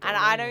 And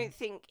I don't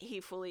think he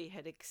fully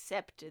had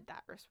accepted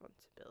that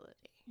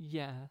responsibility.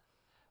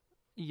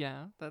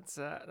 Yeah, that's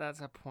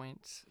a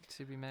point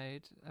to be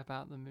made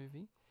about the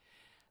movie.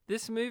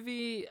 This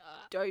movie...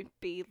 Don't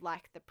be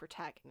like the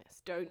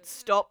protagonist. Don't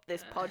stop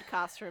this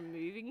podcast from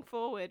moving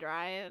forward,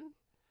 Ryan.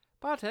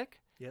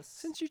 Bartek, Yes.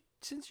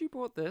 since you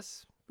bought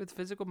this with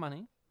physical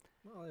money...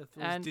 Well, if it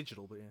was and-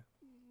 digital, but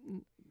yeah.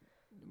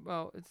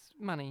 Well, it's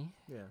money.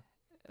 Yeah.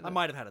 I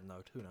might have had a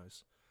note. Who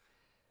knows?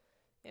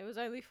 It was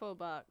only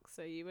 $4,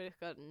 so you would have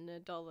gotten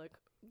 $1.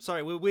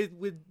 Sorry,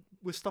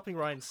 we're stopping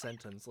Ryan's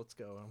sentence. Let's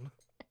go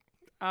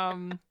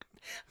on.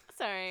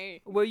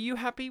 Sorry. Were you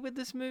happy with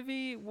this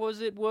movie?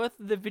 Was it worth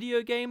the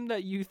video game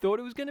that you thought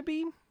it was going to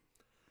be?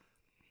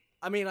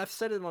 I mean, I've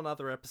said it on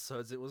other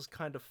episodes. It was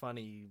kind of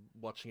funny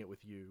watching it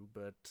with you,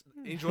 but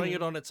enjoying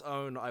it on its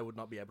own, I would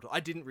not be able to. I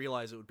didn't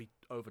realize it would be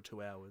over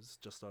 2 hours,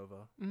 just over.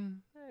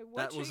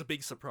 That was a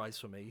big surprise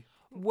for me.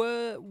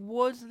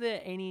 Was there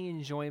any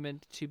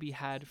enjoyment to be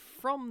had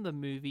from the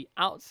movie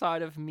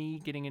outside of me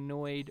getting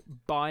annoyed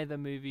by the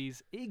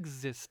movie's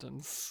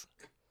existence?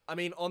 I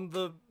mean, on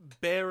the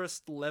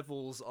barest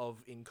levels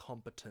of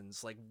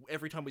incompetence, like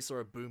every time we saw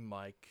a boom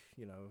mic,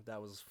 that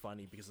was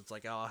funny because it's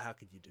like, oh, how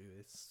could you do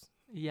this?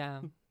 Yeah.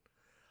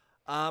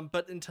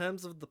 But in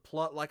terms of the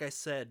plot, like I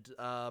said,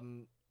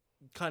 kind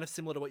of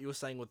similar to what you were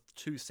saying with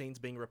 2 scenes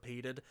being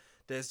repeated,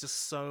 there's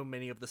just so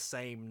many of the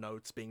same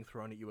notes being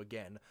thrown at you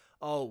again.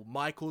 Oh,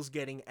 Michael's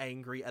getting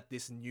angry at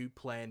this new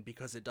plan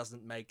because it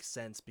doesn't make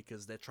sense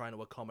because they're trying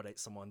to accommodate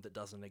someone that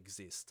doesn't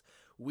exist.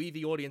 We,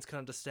 the audience, can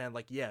understand,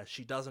 like, yeah,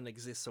 she doesn't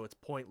exist, so it's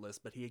pointless,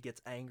 but he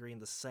gets angry in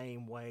the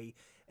same way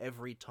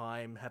every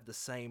time, have the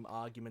same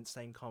argument,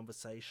 same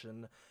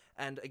conversation.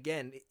 And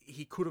again,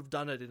 he could have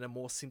done it in a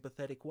more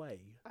sympathetic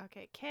way.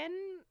 Okay, can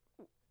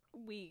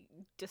we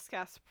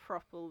discuss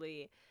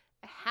properly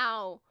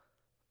how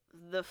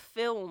the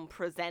film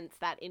presents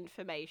that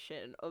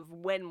information of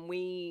when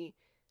we,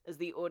 as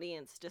the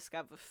audience,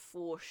 discover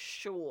for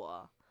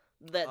sure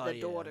that the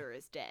daughter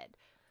is dead?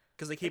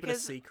 Because they keep it a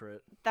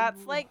secret.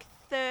 That's like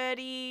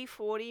 30,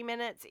 40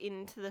 minutes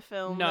into the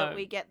film that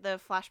we get the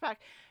flashback.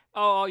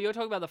 Oh, you're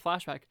talking about the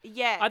flashback.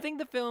 Yeah. I think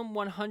the film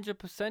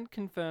 100%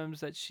 confirms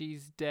that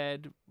she's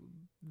dead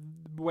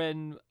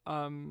when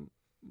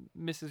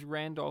Mrs.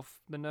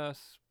 Randolph, the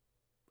nurse,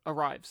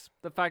 arrives.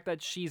 The fact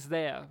that she's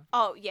there.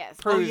 Oh, yes.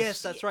 Oh,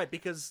 yes, that's right,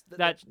 because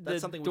that's the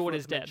something we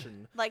daughter's forgot to dead.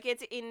 mention. Like,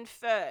 it's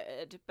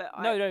inferred, but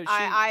No,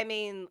 I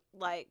mean,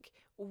 like,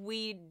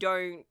 we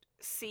don't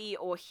see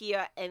or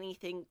hear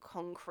anything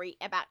concrete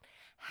about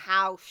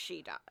how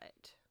she died.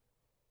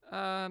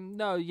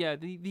 No, yeah,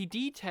 the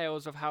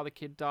details of how the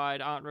kid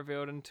died aren't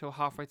revealed until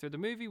halfway through the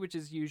movie, which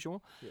is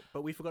usual. Yeah,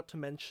 but we forgot to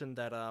mention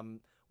that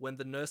when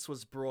the nurse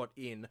was brought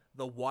in,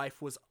 the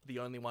wife was the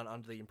only one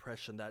under the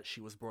impression that she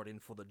was brought in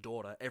for the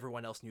daughter.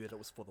 Everyone else knew that it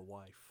was for the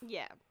wife.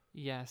 Yeah.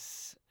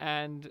 Yes,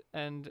 and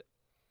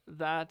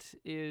that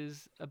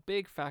is a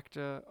big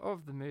factor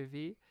of the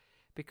movie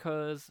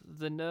because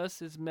the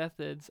nurse's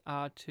methods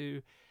are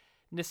to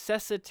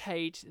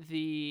necessitate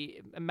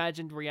the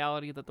imagined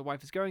reality that the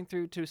wife is going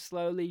through to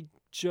slowly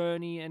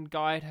journey and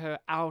guide her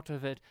out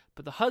of it.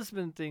 But the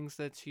husband thinks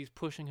that she's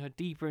pushing her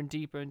deeper and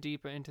deeper and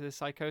deeper into the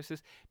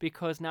psychosis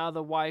because now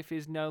the wife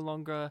is no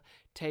longer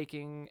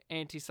taking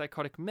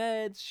antipsychotic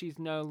meds. She's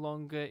no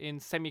longer in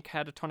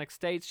semi-catatonic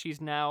states. She's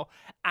now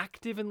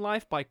active in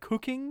life by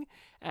cooking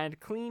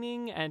and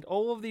cleaning and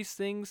all of these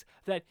things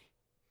that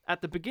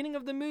at the beginning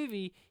of the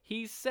movie,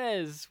 he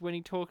says when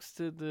he talks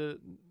to the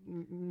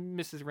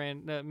Mrs.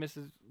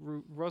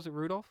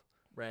 Rudolph?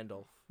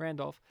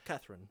 Randolph.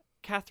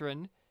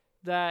 Catherine,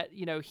 that,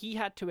 you know, he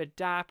had to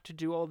adapt to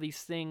do all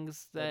these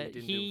things that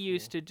she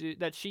used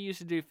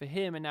to do for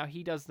him, and now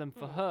he does them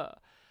for her.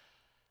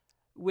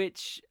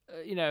 Which,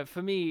 you know,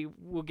 for me,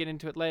 we'll get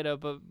into it later,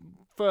 but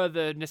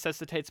further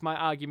necessitates my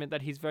argument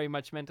that he's very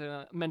much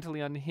mentally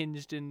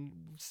unhinged in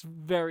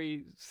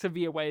very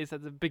severe ways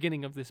at the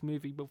beginning of this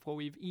movie before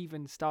we've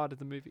even started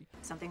the movie.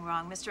 Something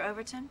wrong, Mr.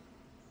 Overton?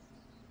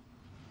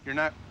 You're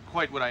not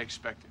quite what I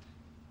expected.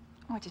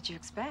 What did you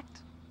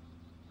expect?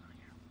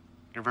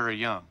 You're very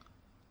young.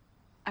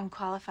 I'm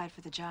qualified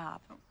for the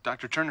job.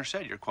 Dr. Turner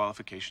said your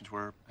qualifications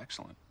were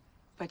excellent.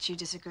 But you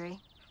disagree?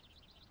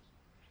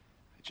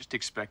 I just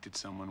expected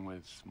someone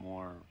with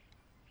more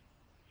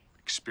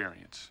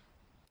experience.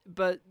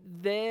 But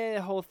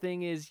their whole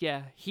thing is,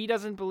 yeah, he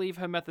doesn't believe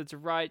her methods are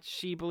right,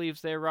 she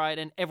believes they're right,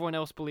 and everyone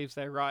else believes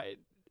they're right.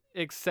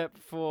 Except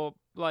for,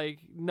 like,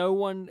 no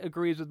one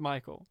agrees with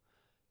Michael.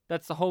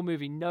 That's the whole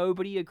movie.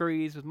 Nobody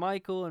agrees with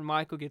Michael, and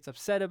Michael gets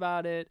upset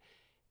about it,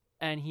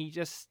 and he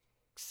just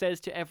says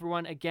to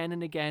everyone again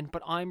and again,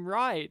 but I'm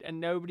right, and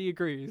nobody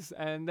agrees.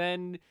 And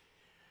then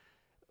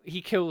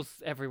he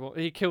kills everyone.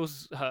 He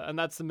kills her, and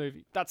that's the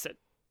movie. That's it.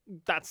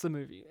 That's the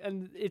movie.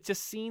 And it's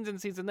just scenes and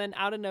scenes, and then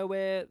out of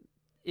nowhere,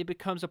 it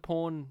becomes a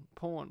porn.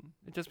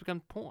 It just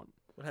becomes porn.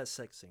 It has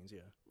sex scenes,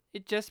 yeah.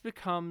 It just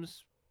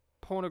becomes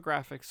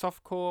pornographic,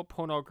 softcore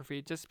pornography.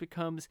 It just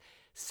becomes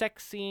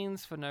sex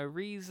scenes for no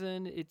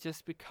reason. It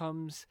just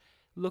becomes,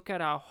 look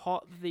at how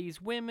hot these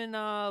women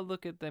are,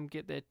 look at them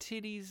get their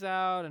titties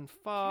out and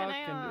fuck,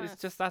 and it's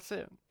just, that's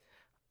it.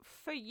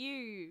 For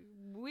you,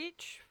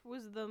 which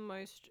was the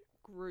most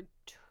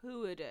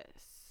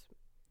gratuitous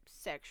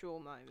sexual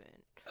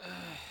moment?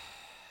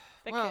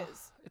 Well,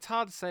 it's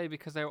hard to say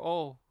because they're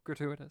all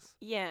gratuitous.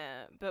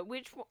 Yeah, but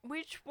which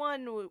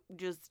one would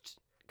just...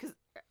 Because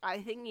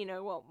I think you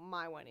know what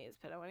my one is,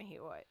 but I want to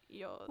hear what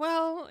yours...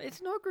 Well,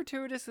 it's not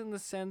gratuitous in the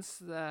sense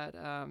that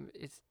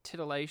it's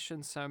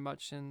titillation so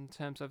much in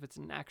terms of it's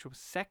an actual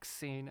sex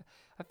scene.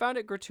 I found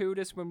it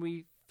gratuitous when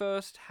we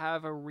first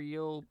have a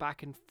real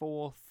back and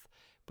forth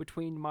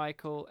between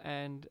Michael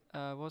and...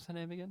 what was her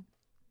name again?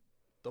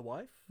 The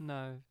wife?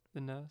 No, the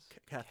nurse.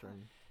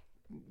 Catherine.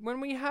 When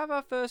we have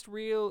our first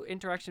real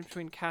interaction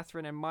between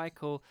Catherine and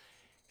Michael,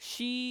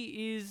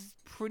 she is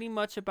pretty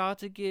much about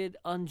to get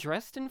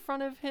undressed in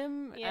front of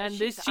him, Yeah, and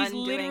she's she's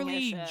undoing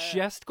literally her shirt.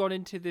 just got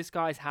into this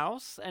guy's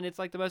house, and it's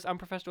like the most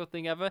unprofessional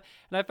thing ever.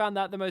 And I found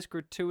that the most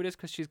gratuitous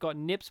because she's got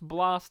nips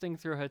blasting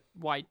through her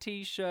white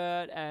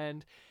t-shirt,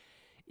 and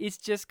it's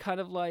just kind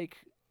of like,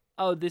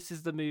 oh, this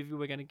is the movie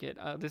we're gonna get.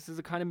 This is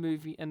the kind of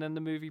movie, and then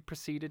the movie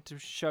proceeded to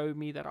show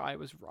me that I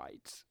was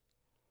right.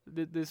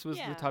 This was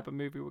the type of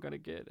movie we're going to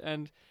get.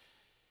 And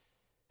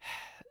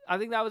I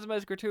think that was the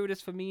most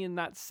gratuitous for me in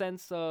that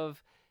sense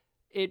of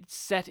it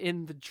set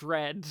in the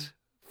dread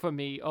for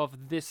me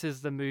of this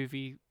is the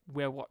movie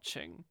we're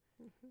watching.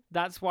 Mm-hmm.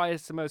 That's why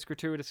it's the most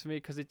gratuitous for me,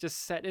 because it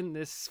just set in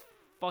this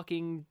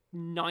fucking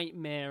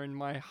nightmare in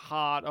my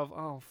heart of,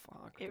 oh,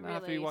 fuck, I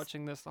have to be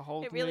watching this the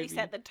whole movie. It really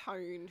set the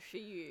tone for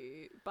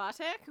you.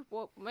 Bartek,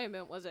 what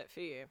moment was it for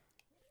you?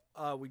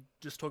 We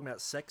just talking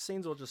about sex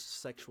scenes or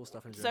just sexual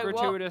stuff in So general?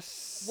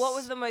 Gratuitous. What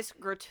was the most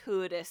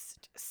gratuitous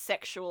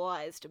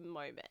sexualized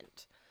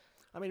moment?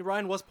 I mean,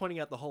 Ryan was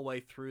pointing out the whole way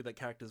through that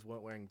characters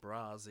weren't wearing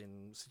bras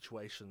in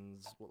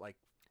situations like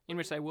in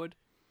which they would.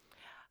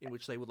 In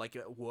which they would, like,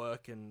 at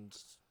work and...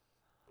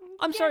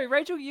 I'm sorry,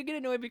 Rachel, you get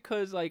annoyed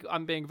because, like,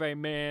 I'm being very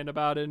man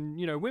about it,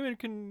 and, you know, women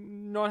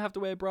can not have to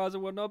wear bras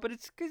and whatnot, but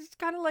it's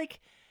kind of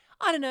like...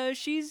 I don't know,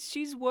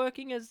 she's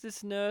working as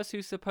this nurse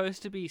who's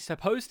supposed to be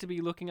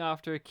looking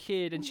after a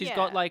kid, and she's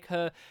got like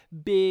her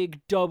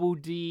big double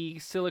D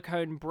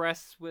silicone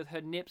breasts with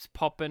her nips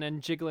popping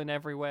and jiggling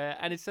everywhere,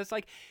 and it's just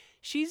like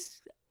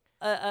she's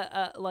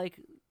a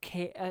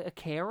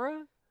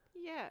carer.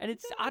 Yeah. And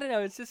it's, I don't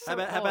know, it's just so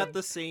How about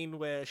the scene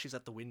where she's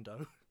at the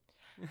window?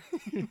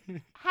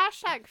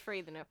 Hashtag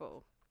free the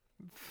nipple.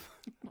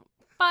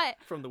 But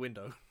From the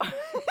window.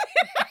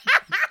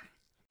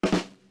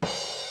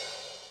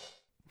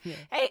 Yeah.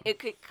 Hey, it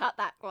could cut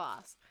that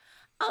glass.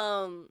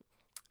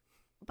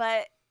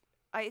 But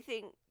I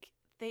think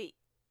that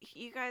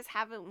you guys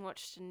haven't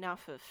watched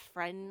enough of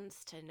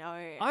Friends to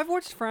know I've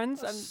watched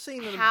Friends. I've And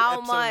seen an how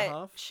episode and a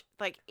half. much,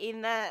 like,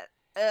 in that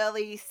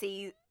early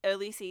seasons,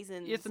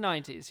 it's the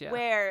 90s, yeah.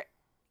 where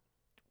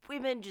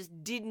women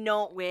just did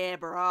not wear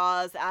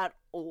bras at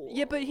all.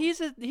 Yeah, but here's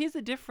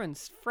the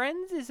difference.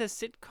 Friends is a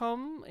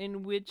sitcom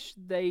in which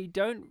they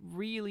don't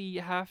really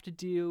have to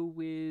deal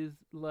with,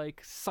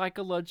 like,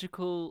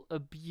 psychological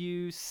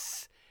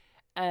abuse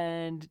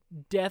and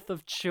death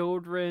of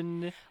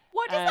children.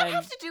 What does that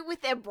have to do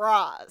with their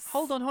bras?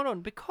 Hold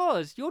on,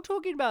 because you're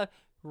talking about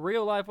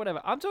real life,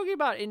 whatever. I'm talking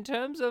about in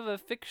terms of a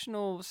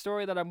fictional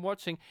story that I'm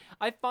watching.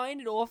 I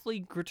find it awfully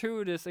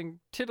gratuitous and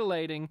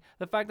titillating,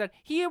 the fact that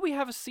here we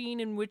have a scene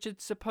in which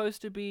it's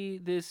supposed to be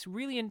this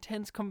really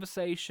intense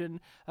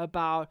conversation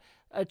about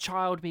a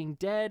child being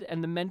dead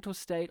and the mental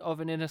state of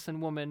an innocent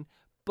woman,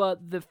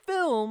 but the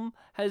film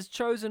has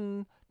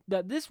chosen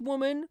that this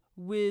woman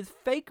with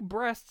fake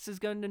breasts is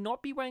going to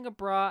not be wearing a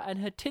bra, and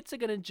her tits are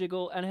going to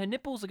jiggle and her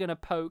nipples are going to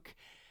poke,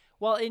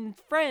 while in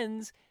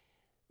Friends,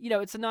 you know,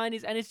 it's the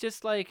 90s, and it's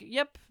just like,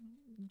 yep,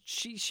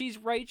 she's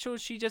Rachel.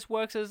 She just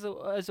works as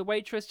a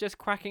waitress, just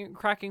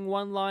cracking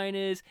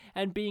one-liners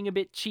and being a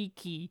bit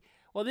cheeky.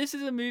 Well, this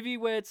is a movie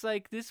where it's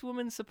like, this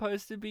woman's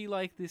supposed to be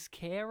like this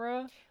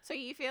carer. So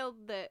you feel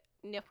that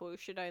nipples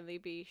should only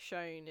be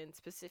shown in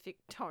specific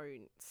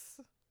tones?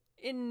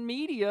 In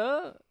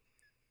media,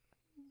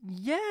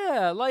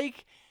 yeah,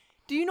 like...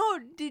 Do you know,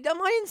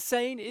 am I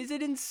insane? Is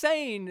it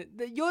insane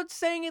that you're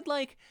saying it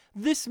like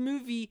this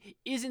movie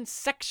isn't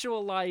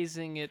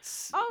sexualizing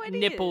its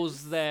nipples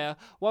is. there,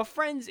 while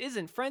Friends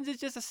isn't. Friends is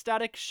just a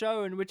static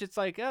show in which it's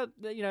like,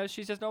 you know,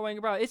 she's just not wearing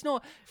a bra. It's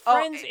not,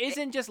 Friends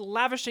isn't just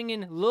lavishing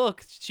in,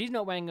 look, she's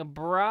not wearing a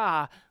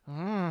bra.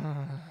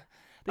 The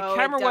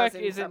camera work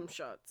isn't... some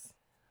shots.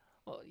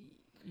 Well,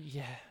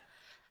 yeah.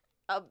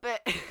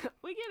 But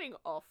we're getting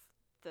off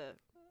the...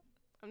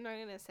 I'm not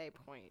going to say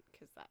point,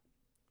 because that...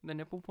 The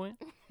nipple point?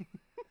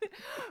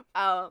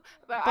 But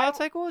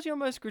Bartek, what was your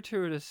most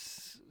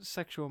gratuitous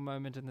sexual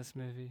moment in this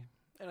movie?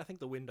 And I think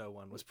the window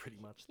one was pretty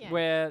much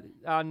where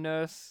our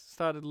nurse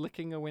started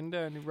licking a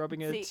window and rubbing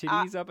her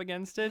titties up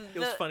against it. It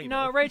was funny.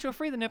 No, though. Rachel,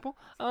 free the nipple.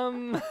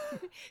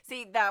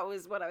 See, that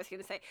was what I was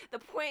going to say. The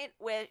point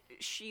where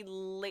she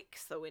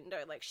licks the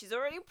window, like she's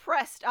already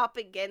pressed up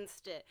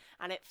against it,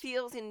 and it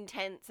feels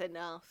intense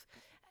enough,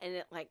 and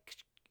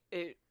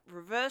it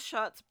reverse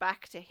shots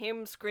back to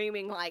him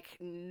screaming like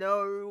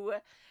no,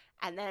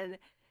 and then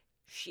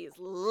she's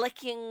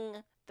licking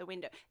the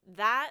window.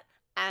 That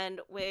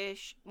and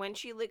when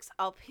she licks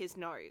up his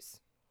nose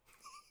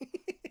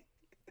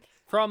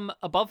from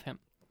above him.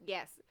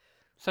 Yes.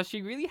 So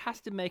she really has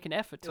to make an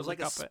effort to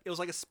lick up it. It was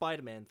like a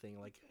Spider-Man thing,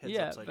 like heads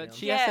yeah, upside but down.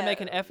 she has to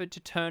make an effort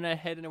to turn her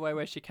head in a way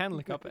where she can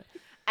lick up it.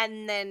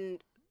 And then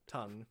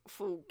tongue.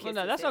 Full kiss. Well,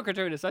 no, that's not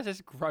gratuitous. That's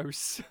just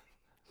gross.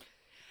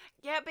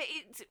 Yeah, but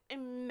it's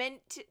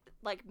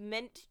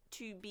meant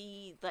to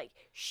be like,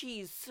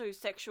 she's so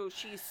sexual,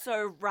 she's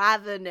so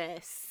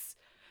ravenous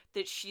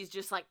that she's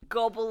just like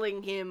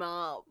gobbling him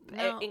up,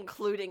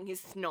 including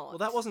his snot. Well,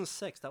 that wasn't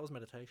sex, that was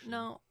meditation.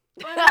 No.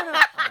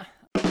 I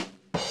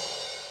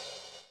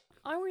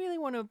really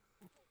want to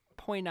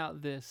point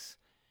out this.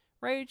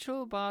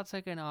 Rachel,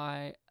 Bartek, and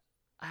I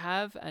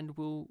have and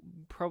will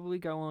probably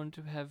go on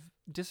to have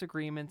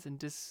disagreements and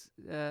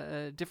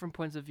different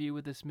points of view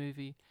with this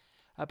movie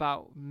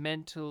about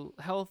mental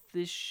health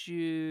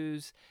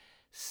issues,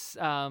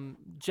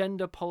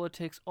 gender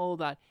politics, all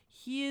that.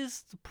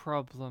 Here's the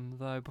problem,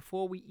 though,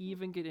 before we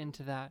even get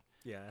into that.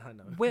 Yeah, I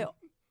know.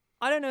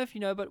 I don't know if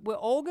you know, but we're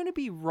all going to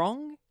be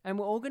wrong and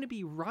we're all going to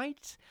be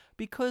right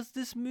because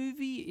this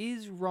movie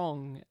is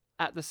wrong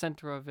at the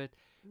center of it.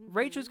 Mm-hmm.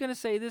 Rachel's going to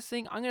say this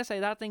thing, I'm going to say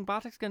that thing,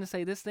 Bartek's going to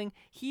say this thing.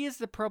 Here's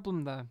the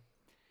problem, though.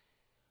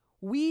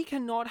 We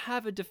cannot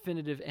have a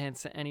definitive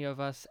answer, any of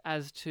us,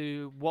 as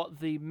to what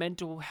the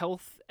mental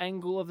health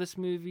angle of this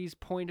movie's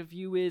point of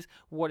view is,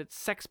 what its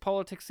sex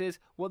politics is,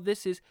 what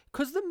this is,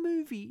 because the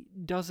movie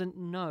doesn't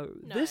know.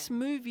 No. This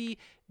movie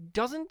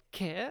doesn't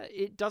care.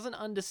 It doesn't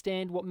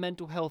understand what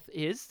mental health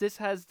is. This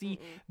has the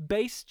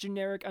base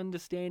generic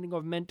understanding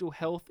of mental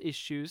health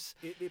issues.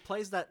 It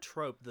plays that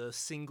trope, the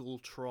single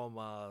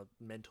trauma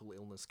mental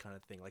illness kind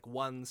of thing. Like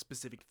one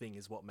specific thing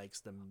is what makes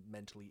them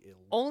mentally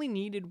ill. All he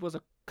needed was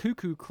a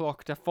cuckoo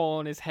clock to fall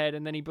on his head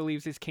and then he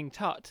believes he's King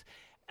Tut.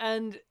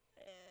 And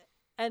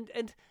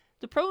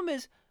the problem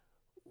is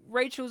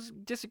Rachel's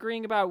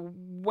disagreeing about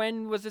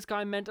when was this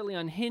guy mentally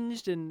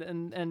unhinged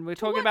and we're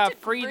talking about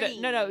free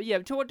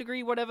to what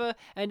degree, whatever,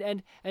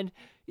 and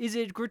is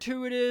it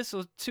gratuitous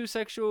or too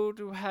sexual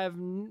to have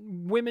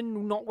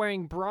women not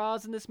wearing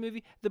bras in this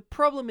movie? The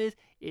problem is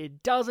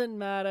it doesn't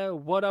matter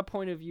what our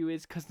point of view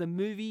is because the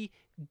movie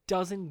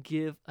doesn't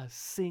give a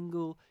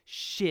single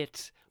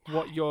shit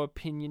what your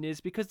opinion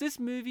is because this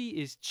movie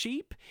is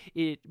cheap,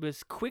 it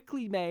was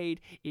quickly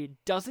made, it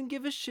doesn't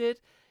give a shit,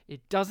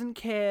 it doesn't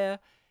care,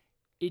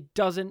 it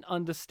doesn't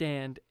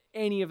understand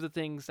any of the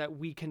things that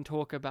we can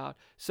talk about.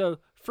 So,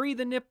 free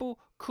the nipple,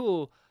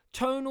 cool.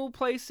 Tonal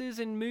places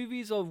in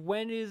movies of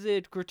when is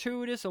it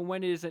gratuitous or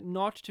when is it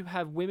not to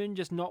have women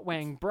just not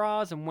wearing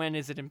bras and when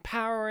is it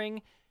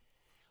empowering.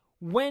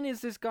 When is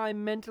this guy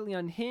mentally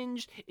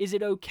unhinged? Is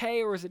it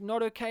okay or is it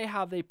not okay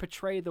how they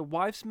portray the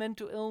wife's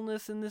mental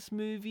illness in this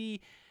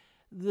movie?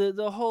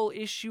 The whole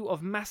issue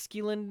of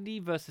masculinity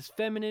versus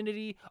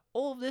femininity,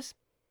 all of this,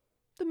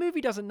 the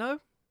movie doesn't know.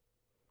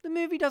 The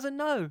movie doesn't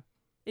know.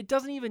 It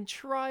doesn't even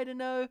try to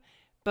know.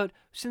 But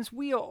since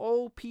we are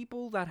all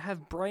people that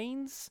have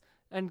brains,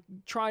 and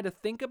try to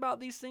think about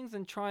these things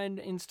and try and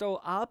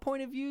install our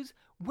point of views,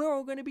 we're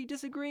all going to be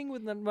disagreeing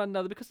with one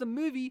another because the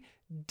movie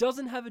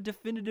doesn't have a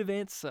definitive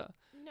answer.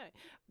 No.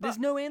 There's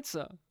no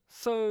answer.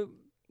 So...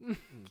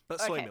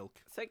 But soy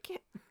milk. So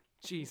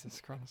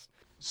Jesus Christ.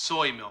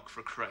 Soy milk,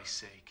 for Christ's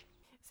sake.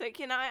 So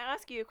can I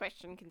ask you a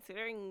question?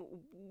 Considering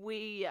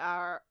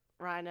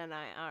Ryan and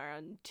I are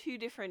on two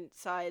different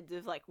sides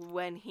of like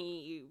when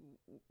he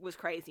was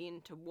crazy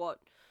and to what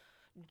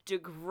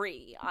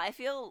degree, I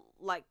feel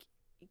like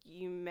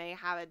you may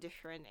have a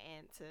different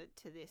answer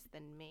to this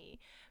than me.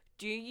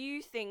 Do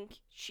you think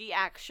she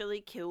actually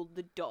killed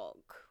the dog?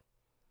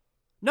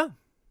 No.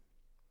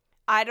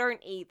 I don't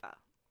either.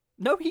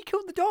 No, he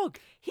killed the dog.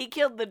 He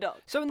killed the dog.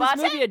 So in this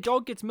movie, a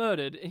dog gets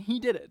murdered, and he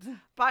did it.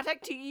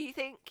 Bartek, do you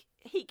think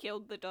he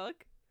killed the dog?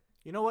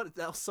 You know what?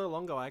 That was so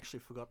long ago, I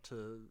actually forgot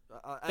to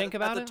think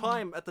about it.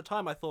 At the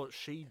time, I thought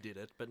she did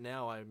it, but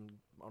now I'm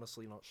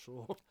honestly not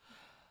sure.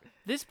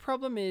 This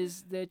problem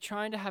is they're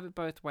trying to have it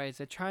both ways.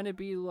 They're trying to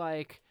be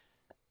like,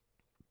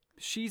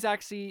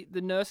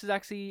 the nurse is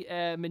actually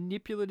a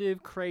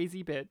manipulative,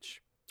 crazy bitch.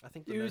 I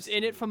think who's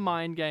in it for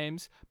mind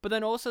games, but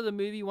then also the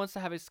movie wants to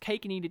have its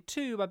cake and eat it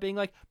too by being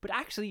like, but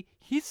actually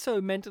he's so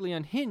mentally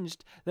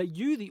unhinged that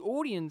you, the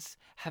audience,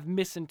 have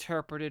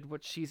misinterpreted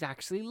what she's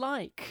actually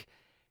like.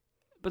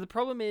 But the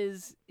problem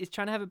is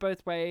trying to have it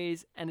both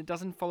ways, and it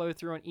doesn't follow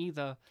through on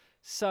either.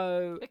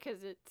 So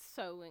because it's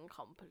so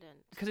incompetent.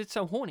 Because it's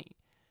so horny.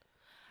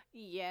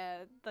 Yeah,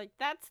 like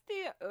that's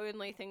the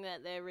only thing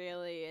that they're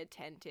really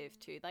attentive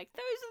to. Like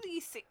those are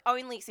the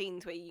only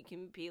scenes where you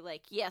can be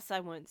like, yes,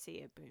 I won't see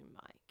a boom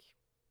mic.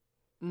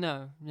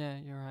 No, yeah,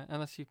 you're right.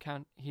 Unless you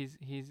count his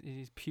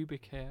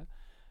pubic hair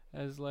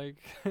as like.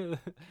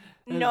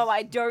 No,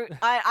 I don't.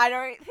 I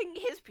don't think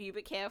his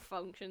pubic hair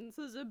functions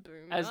as a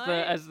boom mic.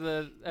 As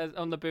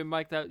on the boom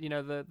mic, that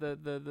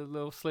the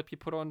little slip you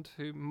put on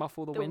to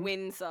muffle the wind. The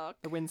windsock.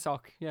 The windsock,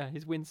 yeah,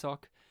 his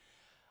windsock.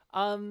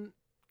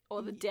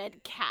 Or the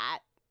dead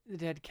cat. The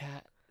dead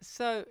cat.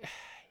 So,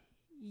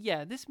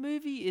 yeah, this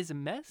movie is a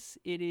mess.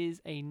 It is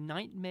a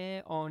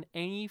nightmare on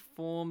any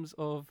forms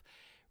of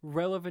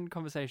relevant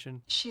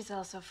conversation. She's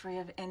also free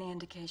of any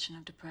indication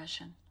of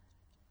depression.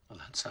 Well,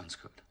 that sounds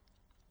good.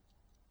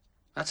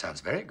 That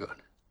sounds very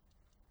good.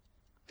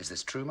 Is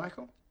this true,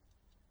 Michael?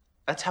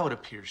 That's how it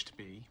appears to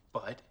be,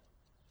 but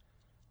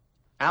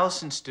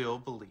Allison still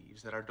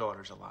believes that our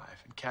daughter's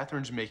alive, and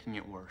Catherine's making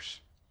it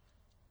worse.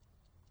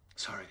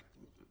 Sorry,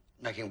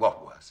 making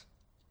what worse?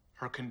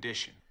 Her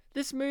condition.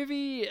 This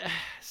movie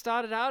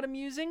started out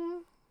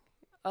amusing,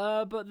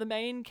 but the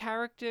main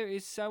character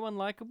is so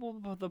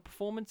unlikable, the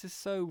performance is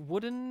so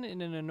wooden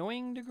in an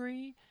annoying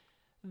degree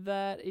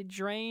that it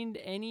drained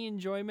any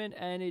enjoyment,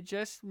 and it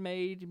just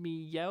made me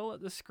yell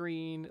at the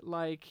screen.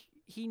 Like,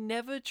 he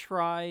never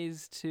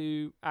tries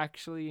to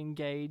actually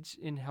engage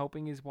in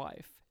helping his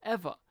wife,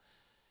 ever.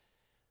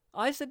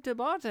 I said to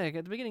Bartek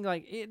at the beginning,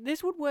 like,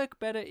 this would work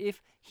better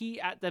if he,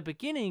 at the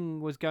beginning,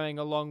 was going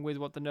along with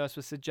what the nurse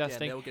was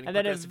suggesting, and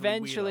then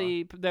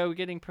eventually they were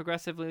getting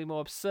progressively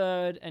more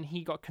absurd, and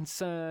he got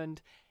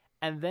concerned,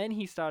 and then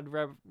he started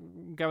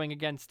going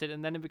against it,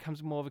 and then it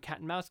becomes more of a cat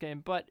and mouse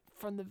game. But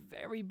from the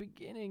very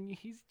beginning,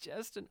 he's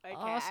just an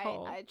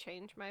asshole. I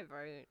changed my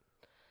vote.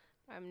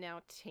 I'm now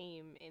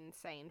team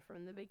insane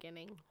from the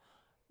beginning.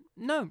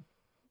 No.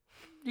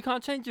 You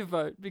can't change your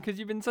vote because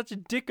you've been such a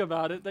dick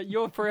about it that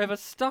you're forever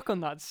stuck on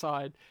that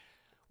side.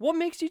 What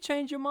makes you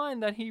change your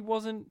mind that he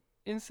wasn't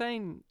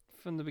insane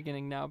from the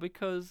beginning now?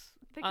 Because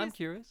I'm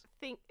curious.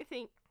 Think.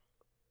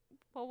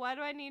 Well, why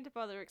do I need to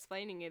bother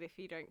explaining it if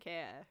you don't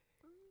care?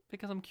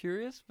 Because I'm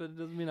curious, but it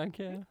doesn't mean I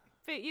care.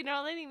 But you're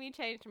not letting me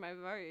change my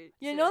vote.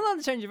 You're not allowed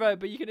to change your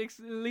vote, but you can at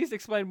least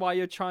explain why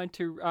you're trying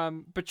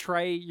to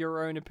betray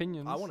your own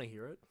opinions. I want to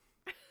hear it.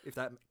 If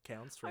that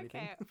counts for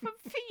anything. Okay,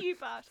 for you,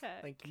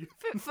 Bartek. Thank you.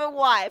 For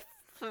wife,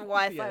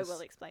 yes. I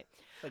will explain.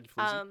 Thank you,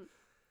 Flizzy.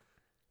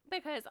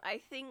 Because I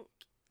think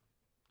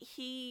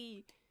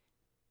he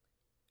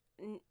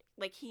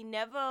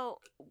never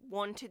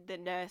wanted the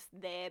nurse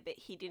there, but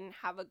he didn't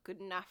have a good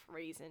enough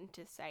reason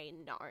to say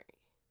no.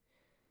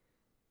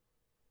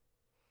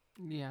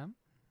 Yeah.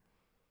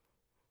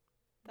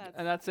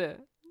 And that's it.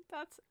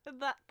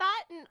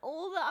 That and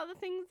all the other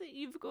things that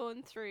you've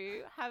gone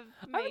through have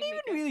made I haven't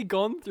even really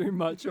gone through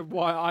much of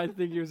why I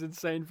think he was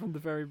insane from the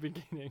very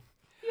beginning.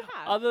 You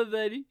have. Other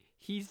than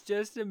he's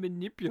just a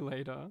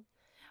manipulator.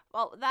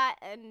 Well, that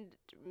and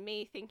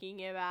me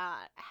thinking about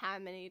how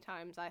many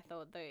times I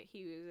thought that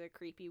he was a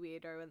creepy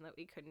weirdo and that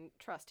we couldn't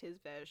trust his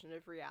version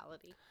of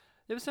reality.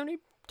 There were so many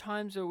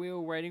times where we were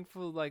waiting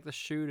for like the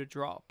shoe to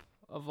drop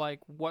of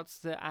like, what's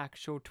the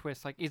actual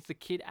twist? Like, is the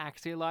kid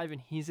actually alive and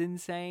he's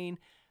insane?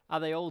 Are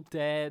they all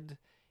dead?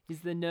 Is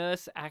the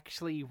nurse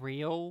actually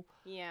real?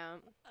 Yeah.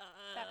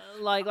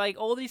 Like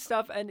all these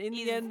stuff, and in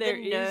the end, there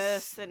is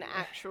nurse an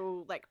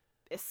actual like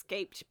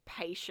escaped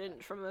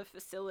patient from a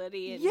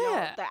facility and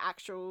not the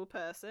actual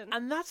person.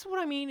 And that's what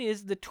I mean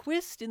is the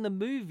twist in the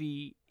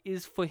movie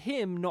is for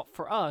him, not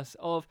for us.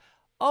 Of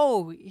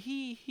oh,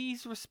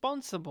 he's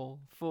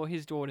responsible for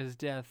his daughter's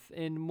death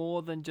in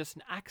more than just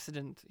an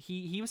accident.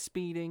 He was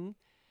speeding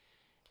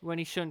when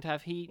he shouldn't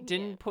have. He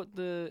didn't put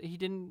a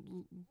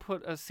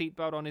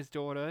seatbelt on his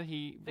daughter.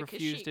 He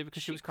refused it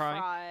because she was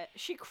crying.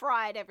 She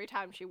cried every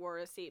time she wore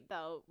a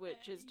seatbelt,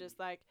 which is just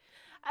like,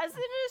 as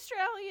an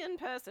Australian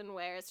person,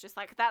 where it's just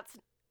like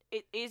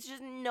it's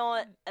just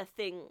not a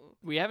thing.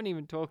 We haven't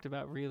even talked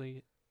about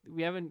really.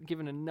 We haven't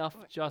given enough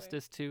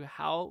justice to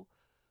how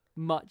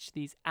much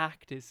these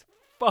actors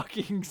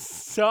fucking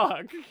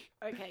suck.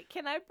 Okay,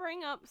 can I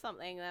bring up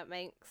something that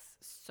makes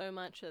so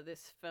much of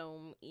this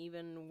film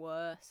even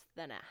worse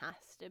than it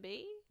has to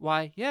be?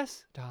 Why,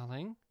 yes,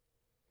 darling.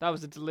 That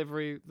was a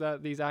delivery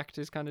that these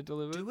actors kind of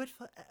delivered.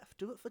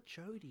 Do it for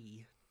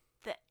Jodie.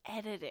 The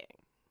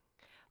editing.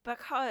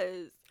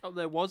 Because... Oh,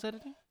 there was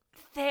editing?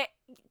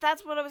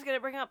 That's what I was going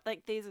to bring up.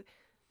 Like,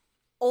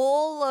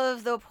 all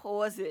of the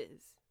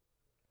pauses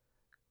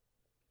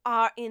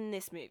are in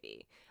this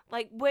movie.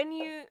 Like, when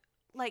you...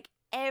 Like,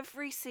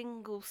 every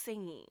single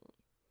scene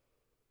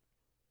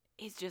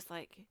is just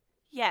like,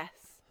 yes.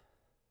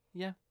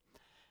 Yeah.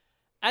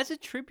 As a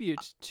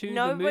tribute to the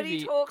movie...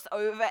 Nobody talks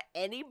over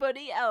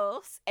anybody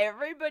else.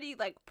 Everybody,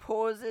 like,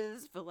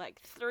 pauses for,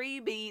 like, 3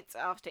 beats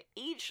after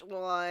each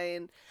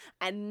line,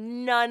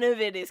 and none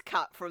of it is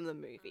cut from the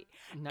movie.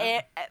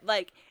 No.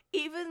 Like,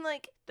 even,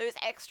 like, those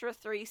extra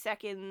 3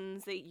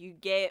 seconds that you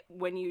get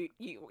when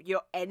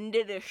you're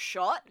ended a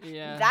shot,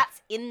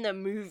 that's in the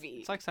movie.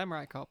 It's like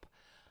Samurai Cop.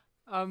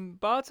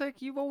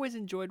 Bartek, you've always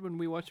enjoyed when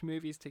we watch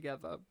movies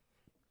together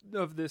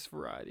of this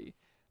variety.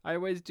 I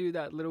always do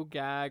that little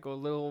gag or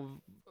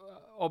little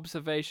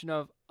observation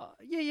of,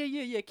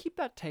 yeah, keep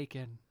that take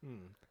in.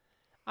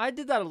 I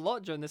did that a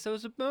lot during this. There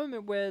was a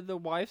moment where the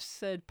wife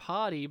said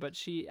party, but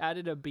she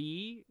added a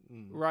B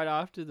right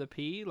after the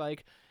P,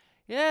 like,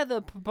 yeah,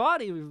 the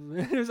party.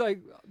 It was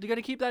like, you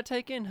gotta keep that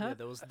take in, huh? Yeah,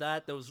 there was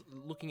that. There was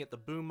looking at the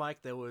boom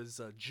mic. There was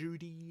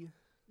Judy.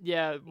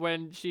 Yeah,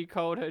 when she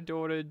called her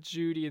daughter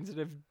Judy instead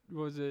of,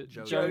 was it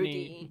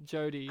Jodie?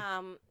 Jodie.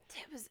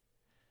 There was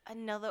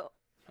another...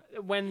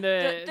 When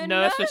the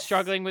nurse was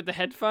struggling with the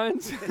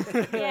headphones,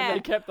 Yeah, they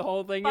kept the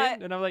whole thing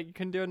in, and I'm like, you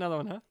can do another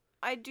one, huh?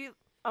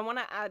 I want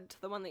to add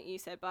to the one that you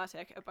said,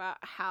 Bartek, about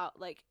how,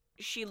 like,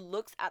 she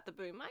looks at the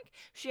boom mic.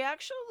 She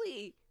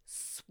actually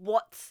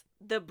swats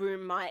the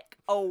boom mic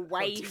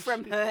away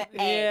from her head.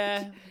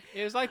 Yeah,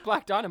 it was like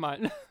Black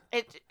Dynamite.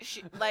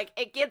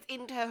 It gets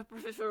into her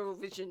peripheral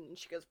vision. And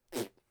she goes.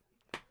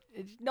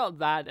 It's not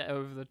that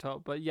over the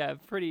top, but yeah,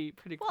 pretty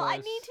close. Well, I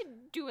need to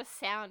do a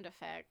sound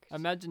effect.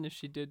 Imagine if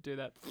she did do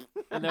that,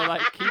 and they're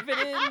like, "Keep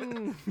it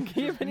in,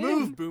 keep it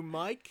Move, in, boom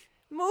mic.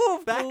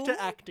 move, Back boom.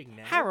 to acting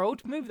now.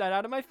 Harold, move that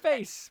out of my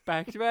face.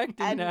 Back to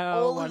acting And now.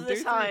 all 1, of 2, the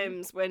 3.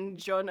 times when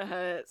John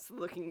Hurt's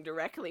looking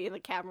directly in the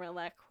camera,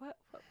 like, what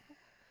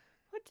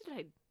did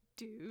I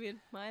do in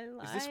my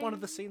life? Is this one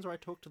of the scenes where I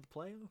talk to the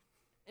player?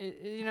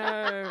 You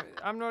know,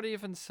 I'm not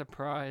even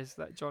surprised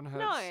that John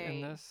Hurt's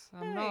in this.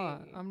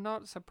 I'm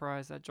not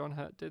surprised that John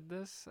Hurt did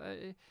this.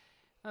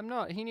 I'm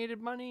not. He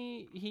needed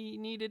money. He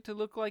needed to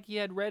look like he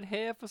had red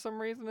hair for some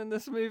reason in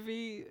this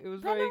movie. It was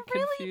very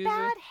confusing. Really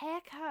bad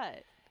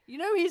haircut. You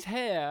know, his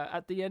hair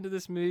at the end of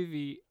this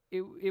movie,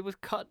 it was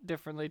cut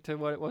differently to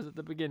what it was at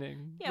the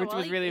beginning, which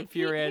was really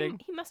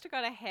infuriating. He must have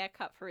got a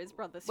haircut for his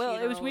brother's Well,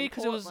 funeral. it was weird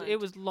because it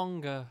was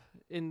longer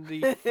in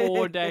the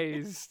 4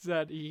 days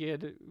that he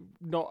had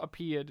not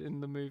appeared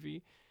in the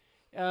movie.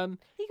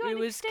 It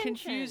was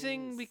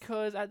confusing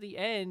because at the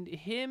end,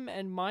 him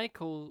and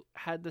Michael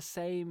had the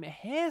same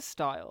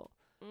hairstyle.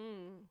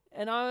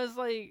 And I was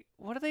like,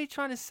 what are they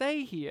trying to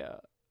say here?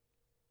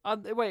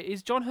 Wait,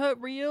 is John Hurt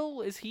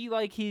real? Is he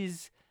like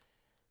his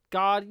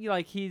God,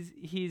 like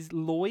he's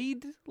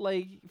Lloyd,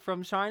 like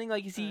from Shining?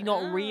 Like, is he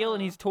not real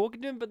and he's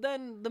talking to him? But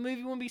then the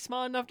movie won't be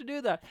smart enough to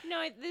do that.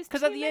 No, there's because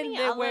too at the many end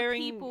they're other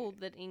wearing people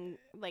that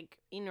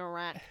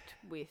interact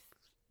with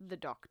the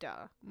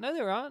Doctor. No,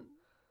 there aren't.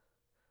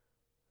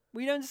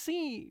 We don't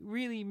see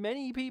really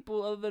many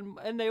people other than,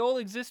 and they all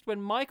exist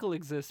when Michael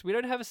exists. We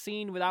don't have a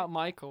scene without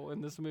Michael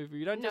in this movie.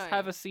 We don't just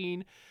have a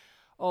scene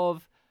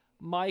of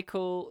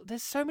Michael.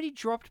 There's so many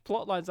dropped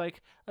plot lines.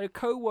 Like a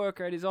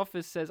co-worker at his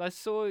office says, "I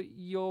saw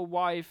your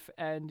wife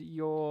and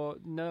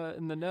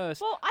the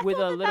nurse with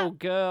a little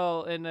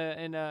girl in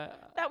a."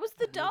 That was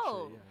the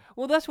doll.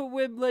 Well, that's what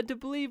we're led to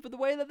believe, but the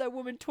way that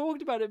woman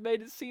talked about it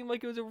made it seem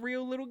like it was a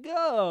real little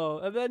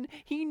girl, and then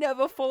he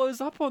never follows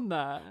up on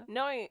that.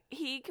 No,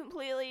 he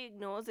completely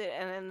ignores it,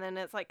 and then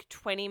it's like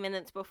 20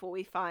 minutes before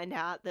we find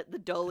out that the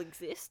doll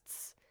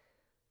exists.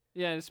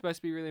 Yeah, it's supposed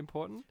to be really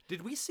important.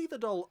 Did we see the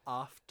doll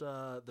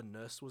after the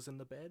nurse was in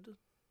the bed?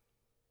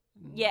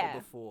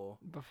 Yeah. Or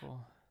before?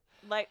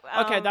 Like,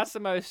 okay, that's the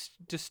most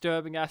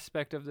disturbing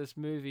aspect of this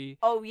movie.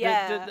 Oh,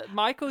 yeah.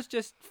 Michael's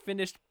just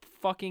finished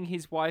fucking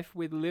his wife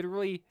with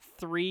literally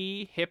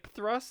 3 hip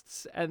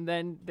thrusts, and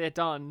then they're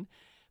done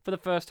for the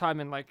first time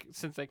in, like,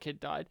 since their kid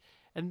died.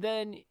 And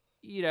then,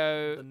 you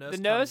know, the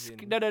nurse...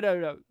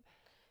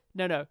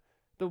 No.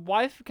 The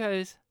wife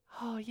goes,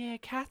 oh yeah,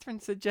 Catherine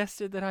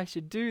suggested that I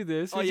should do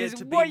this, Oh, which yeah, is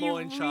to be what more you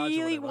in charge or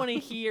really whatever. want to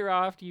hear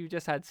after you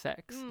just had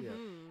sex.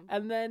 Mm-hmm.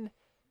 And then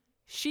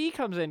she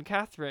comes in,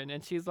 Catherine,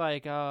 and she's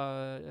like,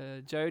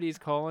 Jodie's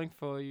calling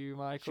for you,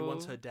 Michael. She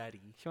wants her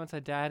daddy. She wants her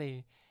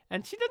daddy.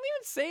 And she doesn't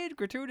even say it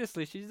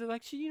gratuitously. She's just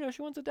like, she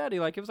wants a daddy.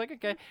 Like, it was like,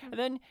 okay. And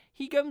then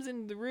he comes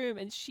in the room,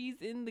 and she's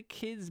in the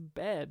kid's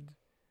bed,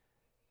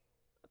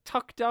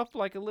 tucked up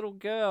like a little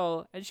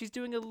girl, and she's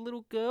doing a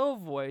little girl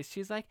voice.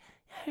 She's like,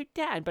 oh,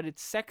 Dad, but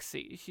it's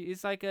sexy.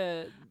 She's like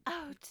a,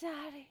 Oh,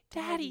 Daddy.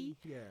 Daddy.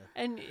 Yeah.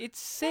 And it's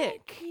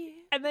sick. Thank you.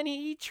 And then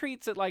he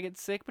treats it like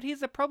it's sick, but here's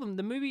the problem.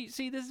 The movie,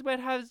 see, this is where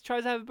it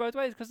tries to have it both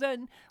ways, because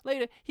then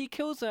later he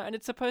kills her, and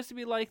it's supposed to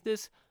be like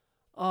this,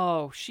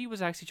 oh, she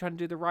was actually trying to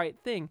do the right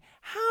thing.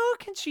 How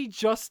can she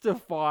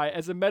justify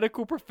as a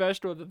medical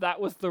professional that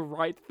that was the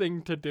right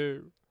thing to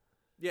do?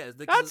 Yeah,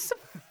 That's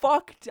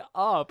fucked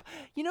up.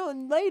 You know,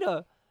 and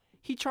later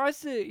he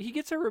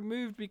gets her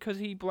removed because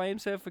he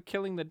blames her for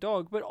killing the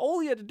dog, but all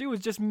he had to do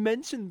was just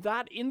mention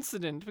that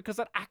incident because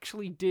that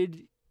actually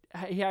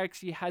he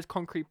actually has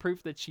concrete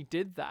proof that she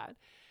did that.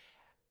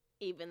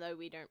 Even though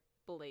we don't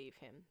believe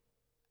him.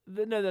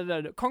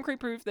 No. Concrete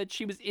proof that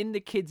she was in the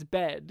kid's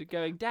bed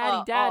going, Daddy,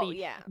 Oh, Daddy.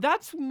 yeah.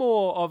 That's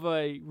more of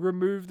a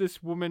remove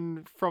this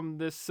woman from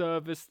this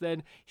service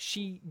than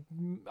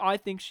I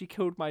think she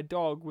killed my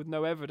dog with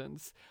no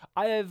evidence.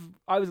 I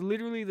was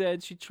literally there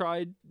and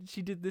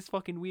she did this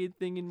fucking weird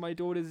thing in my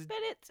daughter's But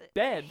it's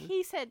bed.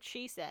 He said,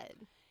 she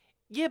said.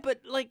 Yeah,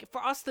 but like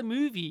for us, the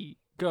movie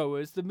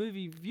goers, the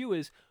movie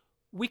viewers,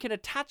 we can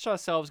attach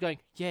ourselves going,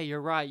 yeah,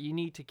 you're right. You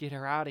need to get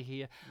her out of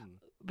here.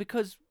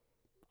 Because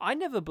I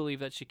never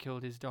believed that she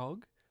killed his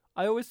dog.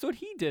 I always thought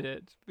he did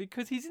it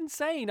because he's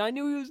insane. I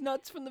knew he was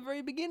nuts from the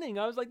very beginning.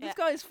 I was like, this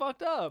guy's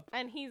fucked up.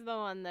 And he's the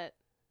one that,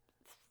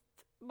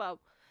 well,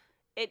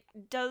 it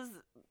does,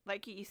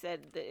 like you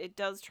said, that it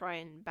does try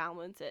and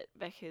balance it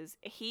because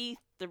he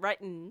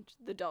threatened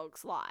the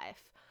dog's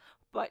life,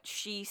 but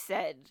she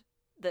said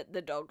that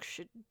the dog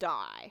should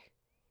die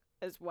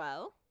as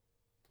well.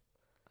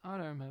 I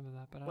don't remember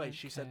that, but I Wait, don't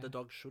she said care. the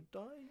dog should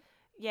die?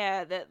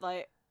 Yeah, that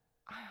like.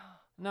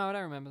 No, I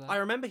don't remember that. I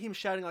remember him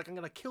shouting like, "I'm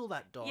gonna kill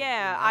that dog."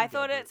 Yeah, in I anger,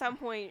 thought but- at some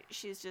point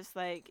she's just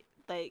like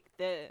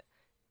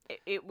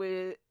it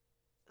was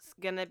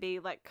gonna be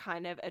like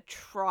kind of a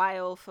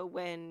trial for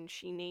when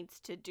she needs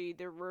to do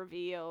the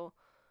reveal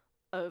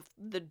of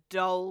the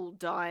doll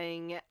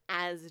dying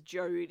as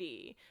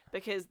Jodie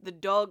because the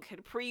dog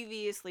had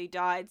previously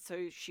died,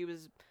 so she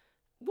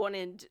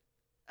wanted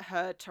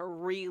her to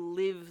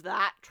relive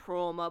that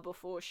trauma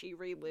before she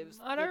relives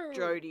the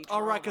Jodie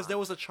trauma. Oh, right, because there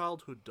was a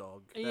childhood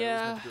dog that was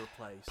Yeah. meant to be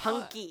replaced.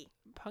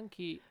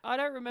 Punky. I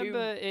don't remember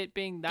it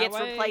being that gets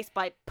way. replaced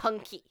by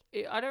Punky.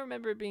 I don't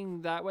remember it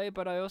being that way,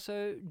 but I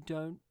also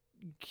don't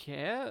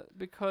care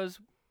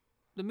because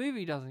the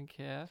movie doesn't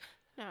care.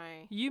 No.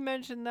 You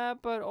mentioned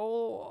that, but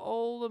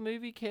all the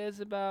movie cares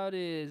about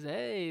is,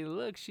 hey,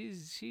 look,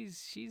 she's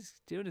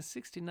doing a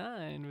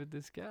 69 with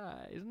this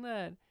guy. Isn't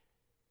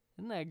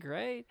that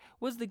great?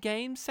 Was the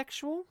game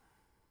sexual?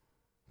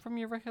 From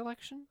your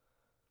recollection?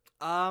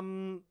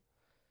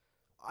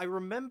 I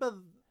remember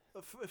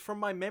from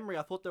my memory,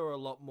 I thought there were a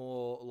lot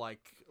more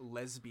like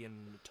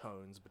lesbian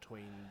tones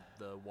between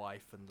the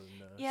wife and the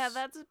nurse. Yeah,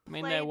 that's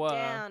mean, played there were.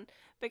 down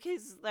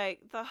because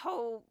like the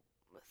whole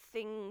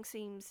thing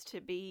seems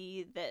to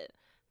be that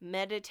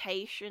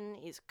meditation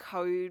is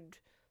code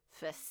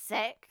for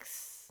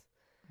sex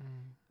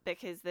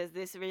because there's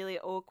this really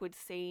awkward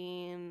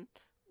scene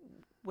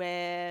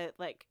where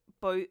like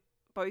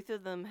both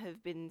of them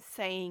have been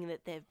saying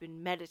that they've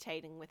been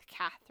meditating with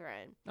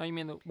Catherine. Oh, you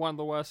mean one of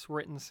the worst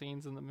written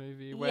scenes in the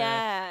movie where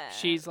Yeah.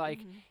 she's like,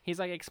 he's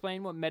like,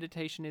 explain what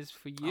meditation is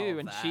for you, Oh,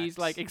 and she's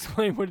that. like,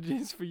 explain what it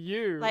is for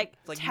you. Like,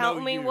 like, tell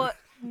no, me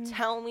you.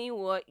 tell me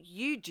what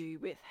you do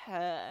with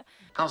her.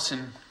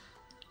 Allison,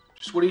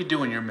 just what do you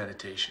do in your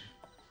meditation?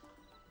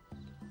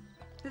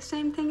 The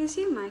same thing as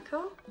you,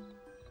 Michael.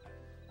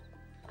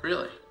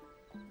 Really?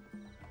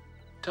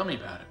 Tell me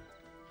about it.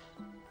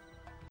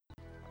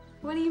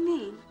 What do you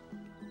mean?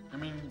 I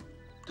mean,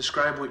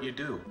 describe what you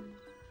do.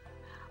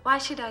 Why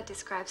should I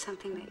describe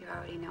something that you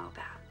already know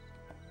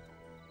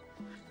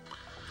about?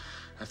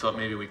 I thought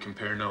maybe we'd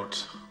compare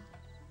notes.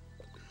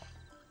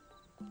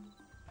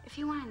 If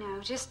you want to know,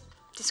 just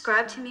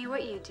describe to me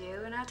what you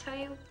do, and I'll tell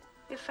you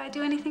if I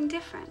do anything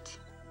different.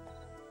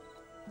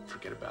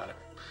 Forget about it.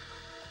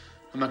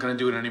 I'm not gonna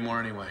do it anymore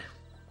anyway.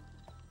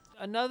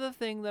 Another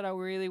thing that I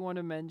really want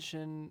to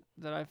mention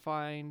that I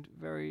find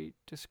very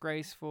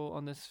disgraceful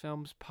on this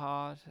film's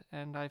part,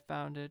 and I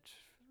found it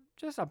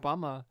just a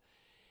bummer,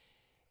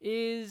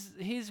 is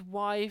his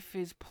wife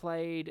is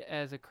played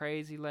as a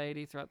crazy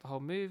lady throughout the whole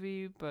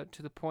movie, but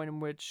to the point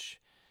in which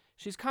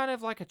she's kind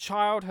of like a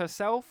child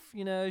herself.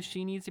 You know,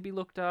 she needs to be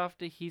looked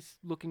after. He's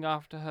looking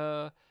after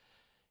her.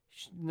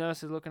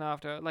 Nurse is looking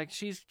after her. Like,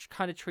 she's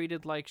kind of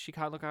treated like she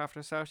can't look after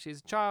herself.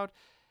 She's a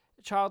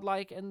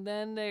childlike, and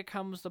then there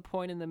comes the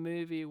point in the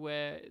movie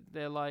where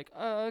they're like,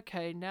 oh,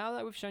 okay, now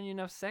that we've shown you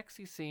enough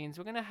sexy scenes,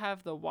 we're gonna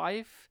have the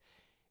wife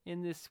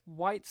in this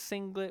white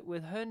singlet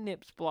with her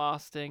nips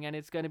blasting, and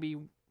it's going to be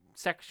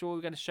sexual.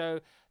 We're going to show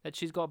that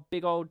she's got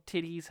big old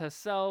titties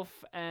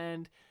herself,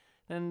 and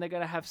then they're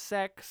going to have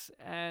sex,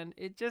 and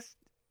it just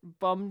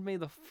bummed me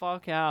the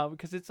fuck out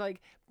because it's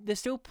like they're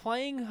still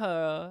playing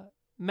her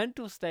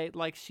mental state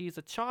like she's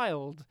a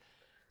child.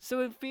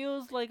 So it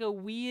feels like a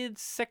weird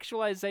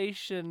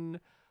sexualization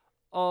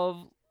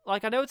of,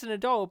 like, I know it's an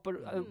adult,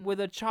 but with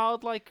a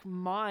childlike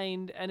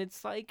mind, and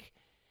it's like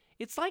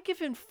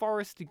if in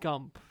Forrest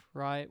Gump,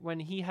 right, when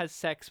he has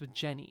sex with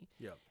Jenny,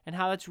 and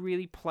how that's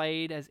really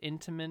played as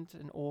intimate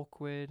and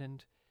awkward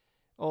and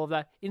all of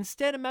that.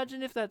 Instead,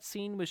 imagine if that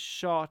scene was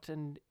shot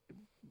and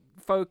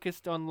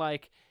focused on,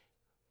 like,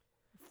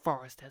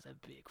 Forrest has a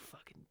big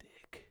fucking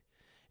dick.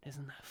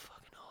 Isn't that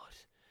fucking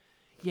hot?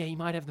 Yeah, he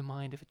might have the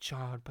mind of a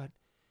child, but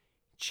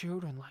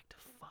children like to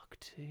fuck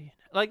too. You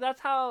know? Like,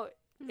 that's how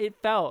it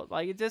felt.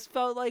 Like, it just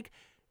felt like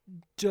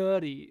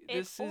dirty.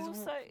 It's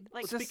also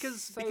like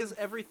because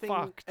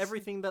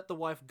everything that the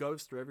wife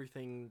goes through,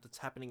 everything that's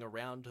happening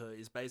around her,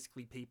 is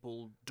basically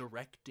people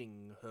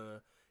directing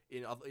her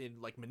in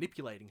like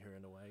manipulating her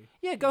in a way.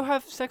 Yeah, go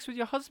have sex with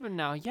your husband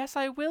now. Yes,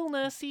 I will,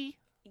 Nursey.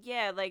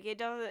 Yeah, like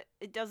it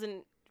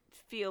doesn't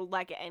feel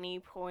like at any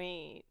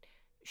point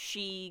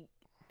she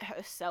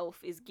herself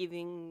is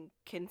giving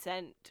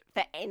consent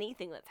for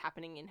anything that's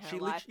happening in her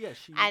life.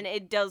 And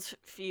it does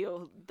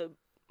feel the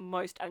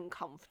most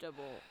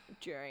uncomfortable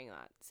during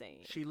that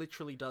scene. She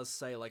literally does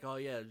say, like, oh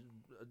yeah,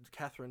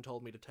 Catherine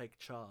told me to take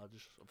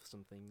charge of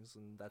some things,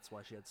 and that's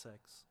why she had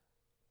sex.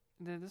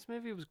 This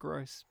movie was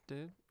gross,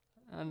 dude,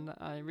 and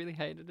I really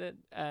hated it.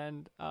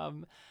 And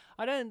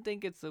I don't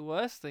think it's the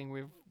worst thing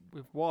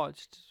we've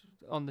watched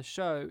on the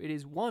show. It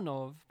is one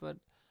of, but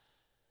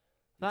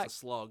it's a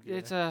slog. Yeah.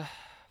 It's a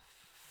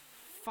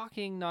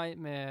fucking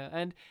nightmare,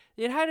 and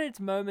it had its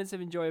moments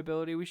of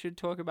enjoyability. We should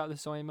talk about the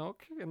soy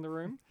milk in the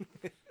room.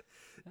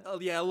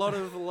 Oh yeah, a lot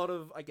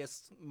of I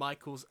guess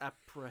Michael's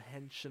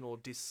apprehension or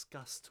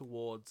disgust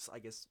towards, I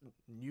guess,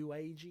 new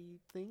agey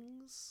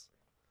things.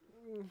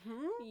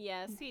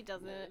 Yes, he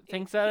doesn't.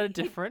 Things that are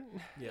different.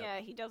 Yeah,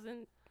 he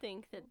doesn't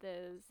think that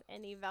there's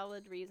any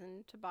valid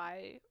reason to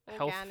buy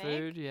health organic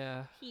food.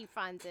 Yeah, he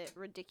finds it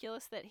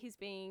ridiculous that he's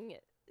being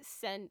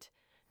sent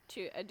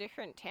to a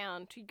different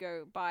town to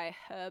go buy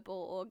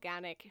herbal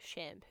organic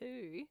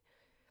shampoo,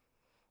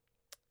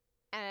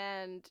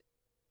 and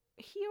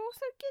he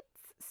also gets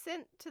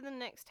sent to the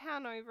next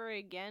town over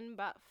again,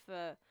 but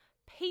for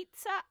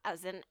pizza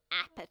as an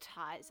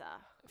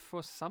appetizer.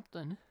 For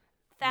something.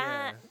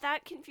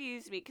 That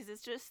confused me, because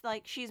it's just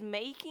like she's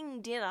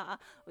making dinner.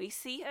 We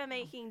see her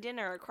making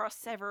dinner across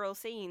several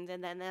scenes,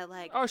 and then they're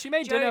like, oh, she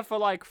made dinner for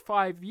like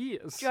 5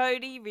 years.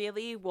 Jodie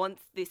really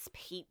wants this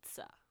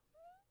pizza.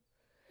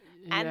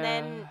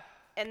 Yeah.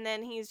 And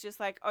then he's just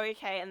like,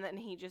 okay, and then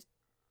he just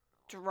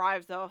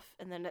drives off,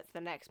 and then it's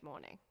the next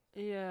morning.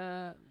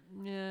 Yeah.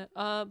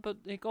 But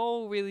it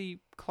all really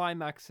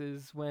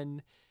climaxes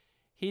when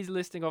he's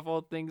listing off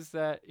all things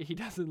that he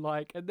doesn't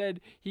like, and then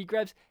he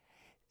grabs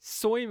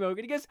soy milk,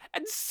 and he goes,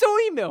 and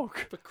soy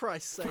milk! For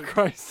Christ's sake. For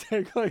Christ's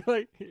sake.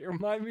 Like, it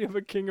reminded me of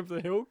a King of the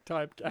Hill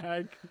type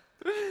gag.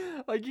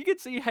 Like, you could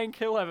see Hank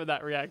Hill having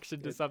that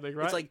reaction to something,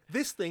 right? It's like,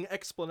 this thing,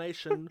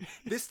 explanation,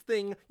 this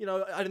thing,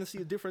 I didn't see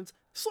a difference.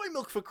 Soy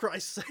milk, for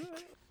Christ's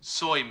sake.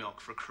 Soy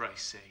milk, for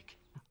Christ's sake.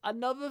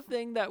 Another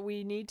thing that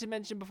we need to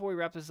mention before we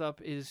wrap this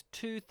up is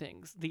two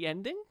things. The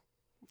ending.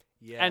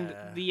 Yeah. And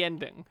the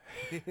ending.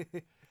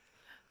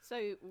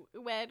 So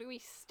where do we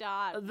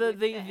start? When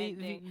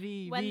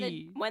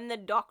the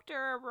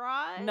doctor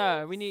arrives?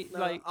 No, we need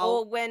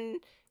or when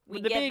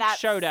we the get big that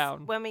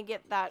showdown. When we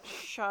get that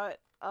shot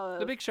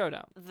of the big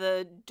showdown.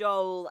 The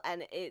doll,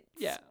 and it's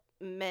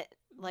meant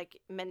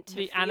to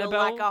the feel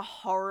Annabelle? like a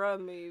horror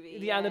movie.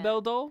 The Annabelle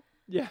doll?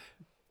 Yeah.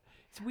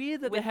 It's weird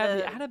that they have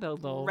the Annabelle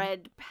doll.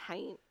 Red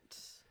paint.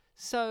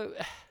 So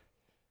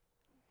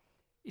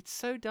it's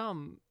so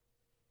dumb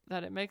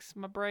that it makes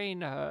my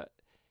brain hurt.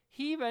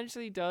 He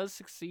eventually does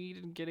succeed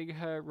in getting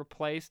her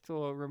replaced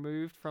or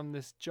removed from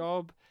this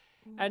job.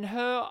 And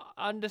her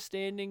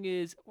understanding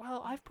is,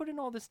 well, I've put in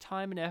all this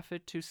time and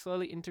effort to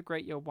slowly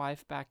integrate your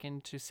wife back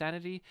into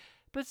sanity,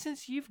 but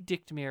since you've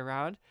dicked me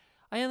around,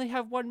 I only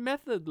have one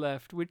method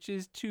left, which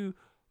is to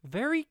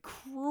very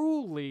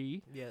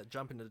cruelly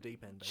jump into the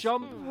deep end. Basically.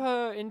 Jump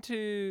her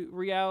into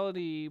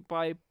reality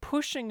by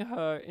pushing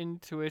her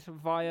into it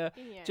via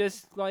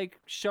just like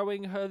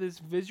showing her this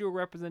visual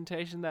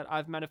representation that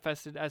I've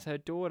manifested as her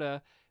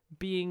daughter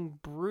being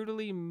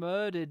brutally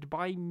murdered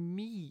by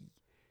me.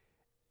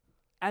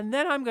 And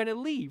then I'm going to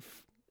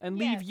leave and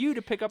leave you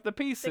to pick up the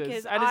pieces.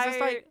 Because and it's just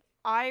like,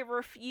 I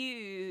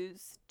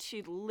refuse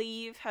to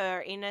leave her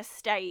in a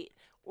state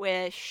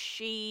where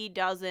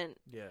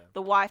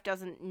the wife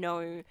doesn't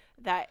know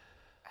that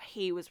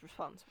he was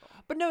responsible.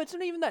 But no, it's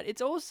not even that.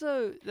 It's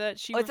also that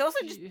she...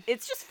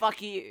 it's just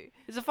fuck you.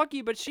 It's a fuck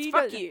you, but she...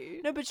 fuck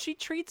you. No, but she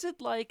treats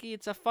it like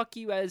it's a fuck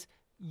you as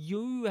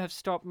you have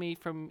stopped me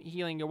from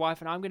healing your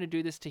wife and I'm going to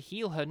do this to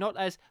heal her, not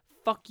as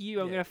fuck you,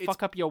 I'm Yeah, gonna it's-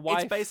 fuck up your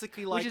wife. It's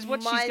basically like which is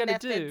what My she's gonna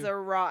methods do.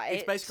 are right.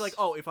 It's basically like,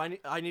 oh, if I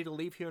need to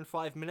leave here in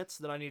 5 minutes,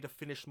 then I need to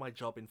finish my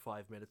job in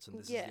 5 minutes, and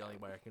this is Yeah. the only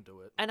way I can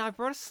do it. And I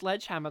brought a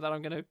sledgehammer that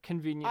I'm gonna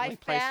conveniently I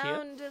place here.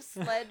 found a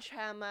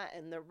sledgehammer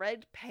and the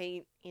red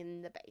paint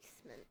in the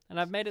basement. And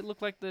I've made it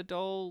look like the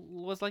doll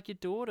was like your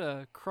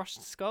daughter.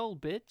 Crushed skull,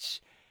 bitch.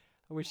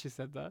 I wish you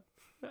said that.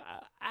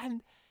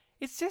 And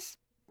it's just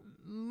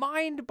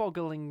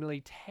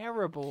mind-bogglingly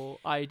terrible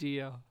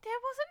idea. There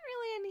wasn't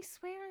really any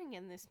swearing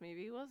in this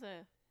movie, was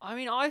there? I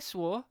mean, I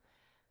swore.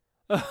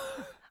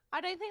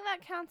 I don't think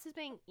that counts as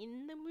being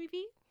in the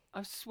movie.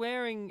 I'm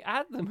swearing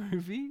at the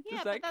movie. Yeah,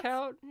 Does but that that's,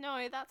 count?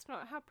 No, that's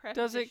not how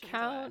prepositions Does it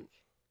count? work.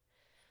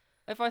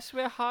 If I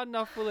swear hard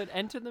enough, will it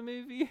enter the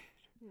movie?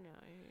 No.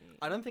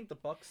 I don't think the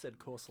box said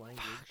coarse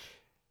language.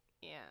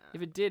 Yeah.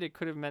 If it did, it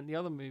could have meant the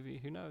other movie.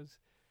 Who knows?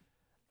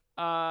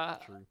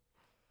 True.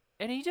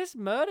 And he just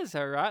murders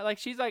her, right? Like,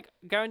 she's like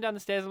going down the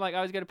stairs. I'm like,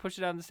 I was going to push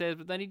her down the stairs,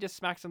 but then he just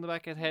smacks her on the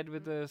back of the head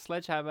with the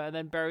sledgehammer and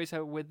then buries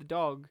her with the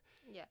dog.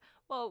 Yeah.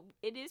 Well,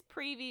 it is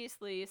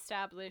previously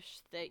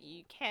established that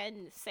you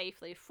can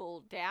safely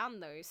fall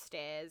down those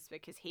stairs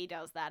because he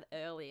does that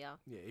earlier.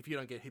 Yeah, if you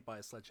don't get hit by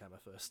a sledgehammer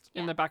first.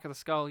 In the back of the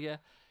skull, yeah.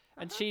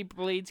 And she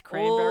bleeds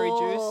cranberry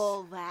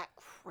Oh, juice. that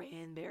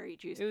cranberry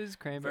juice. It was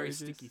cranberry Very juice.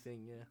 sticky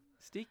thing, yeah.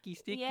 Sticky,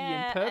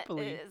 yeah, and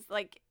purpley. It's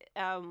like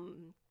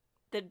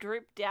the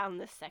drip down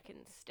the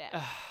second step.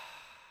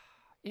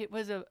 It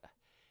was a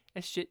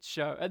shit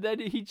show. And then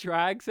he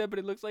drags her, but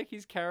it looks like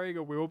he's carrying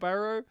a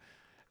wheelbarrow.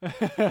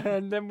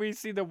 And then we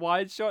see the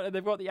wide shot, and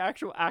they've got the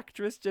actual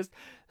actress, just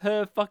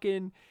her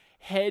fucking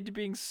head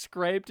being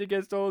scraped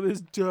against all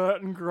this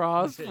dirt and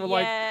grass for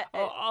like Yeah,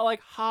 like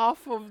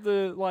half of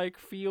the like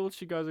field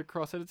she goes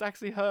across, and it's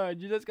actually her.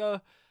 And you just go,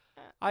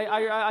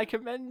 I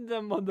commend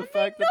them on the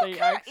fact that they Knock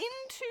her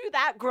into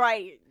that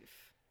grave.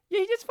 Yeah,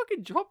 he just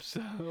fucking drops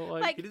her.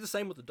 Like, He did the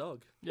same with the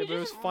dog. yeah, but it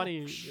was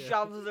funny.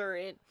 Shoves her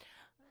in.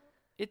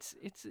 It's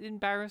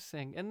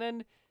embarrassing. And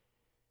then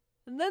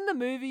the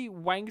movie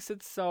wanks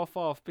itself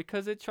off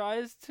because it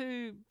tries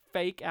to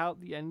fake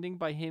out the ending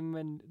by him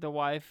and the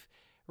wife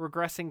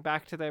regressing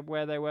back to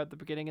where they were at the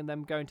beginning, and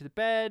them going to the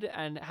bed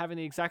and having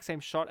the exact same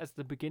shot as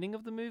the beginning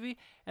of the movie.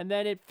 And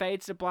then it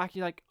fades to black.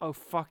 You're like, oh,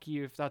 fuck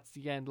you if that's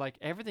the end. Like,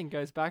 everything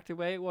goes back to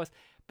where it was.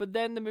 But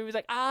then the movie's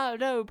like,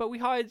 no, but we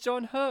hired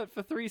John Hurt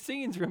for 3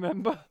 scenes,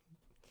 remember?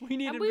 We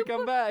needed him to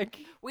come back.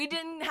 We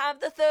didn't have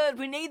the third.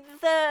 We need the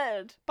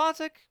third.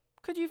 Bartek,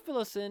 could you fill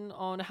us in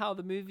on how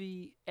the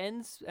movie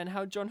ends and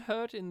how John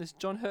Hurt, in this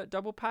John Hurt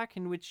double pack,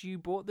 in which you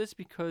bought this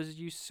because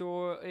you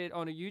saw it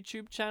on a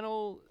YouTube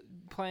channel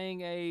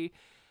playing a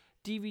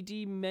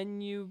DVD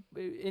menu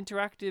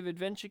interactive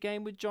adventure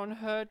game with John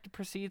Hurt,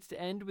 proceeds to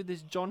end with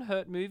this John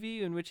Hurt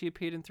movie in which he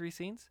appeared in 3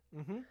 scenes?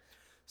 Mm-hmm.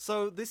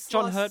 So this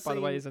John last Hurt, by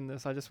the way, scene- is in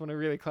this. I just want to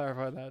really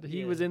clarify that. He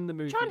Yeah. was in the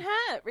movie. John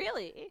Hurt,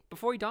 really?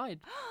 Before he died.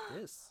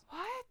 Yes.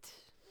 What?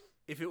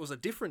 If it was a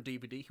different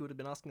DVD, he would have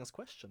been asking us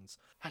questions.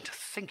 And to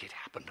think it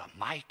happened on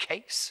my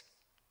case?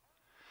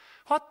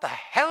 What the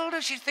hell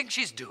does she think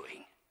she's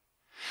doing?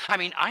 I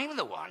mean, I'm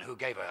the one who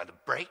gave her the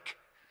break.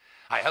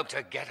 I hoped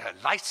to get her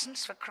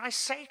license, for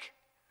Christ's sake.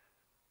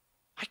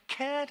 I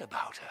cared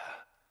about her.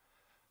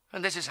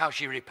 And this is how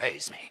she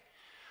repays me.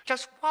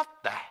 Just what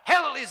the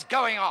hell is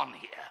going on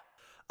here?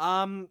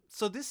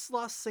 So this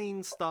last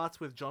scene starts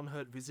with John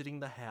Hurt visiting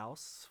the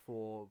house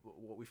for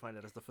what we find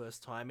out as the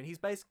first time, and he's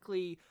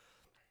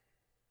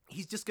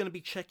just going to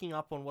be checking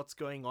up on what's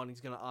going on. He's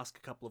going to ask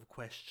a couple of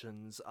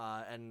questions,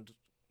 and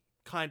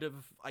kind of,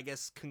 I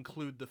guess,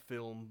 conclude the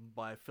film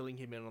by filling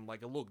him in on,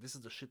 like, look, this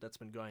is the shit that's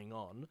been going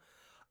on.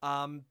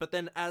 But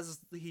then as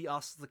he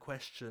asks the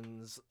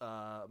questions,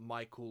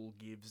 Michael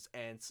gives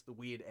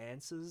weird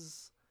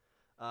answers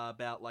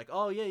about, like,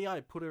 oh, yeah, I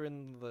put her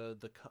in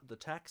the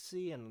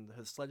taxi and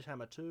her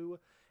sledgehammer too.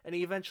 And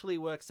he eventually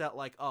works out,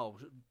 like, oh,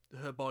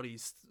 her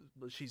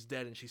she's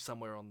dead and she's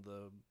somewhere on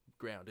the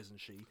ground,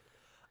 isn't she?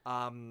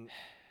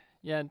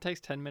 Yeah, it takes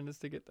 10 minutes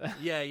to get there.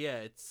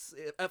 Yeah.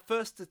 At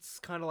first, it's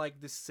kind of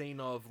like this scene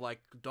of,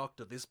 like,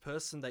 doctor, this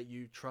person that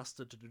you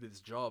trusted to do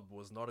this job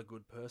was not a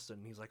good person.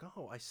 And he's like,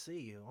 oh, I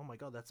see. Oh my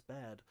god, that's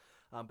bad.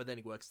 But then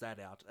he works that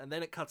out. And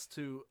then it cuts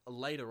to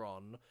later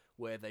on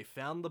where they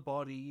found the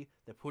body.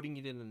 They're putting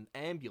it in an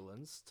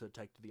ambulance to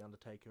take to the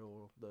undertaker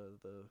or the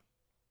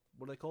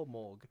what are they called?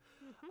 Morgue.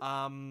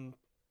 Mm-hmm.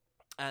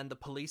 And the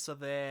police are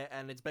there,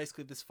 and it's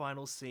basically this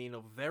final scene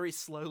of very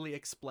slowly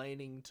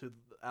explaining to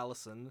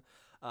Allison,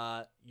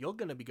 you're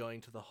going to be going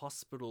to the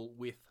hospital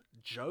with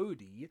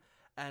Jody,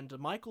 and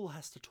Michael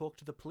has to talk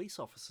to the police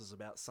officers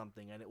about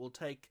something, and it will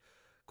take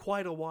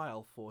quite a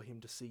while for him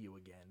to see you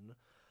again.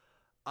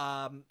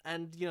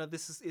 And, you know,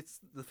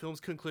 the film's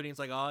concluding, it's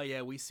like, oh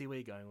yeah, we see where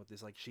you're going with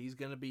this. Like, she's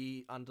going to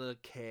be under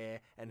care,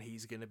 and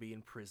he's going to be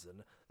in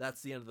prison.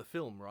 That's the end of the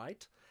film,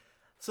 right?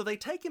 So they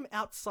take him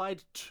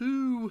outside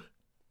to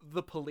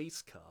the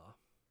police car.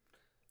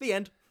 The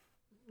end.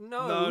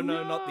 No,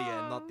 not the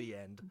end. Not the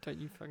end. Don't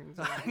you fucking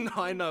No,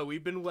 I know.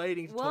 We've been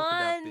waiting to talk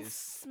about One this.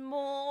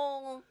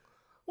 small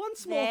One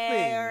small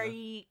thing.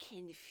 Very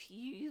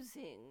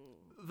confusing.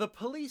 The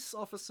police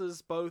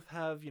officers both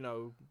have,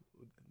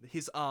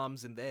 his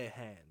arms in their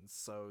hands.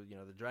 So,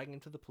 they're dragging him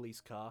to the police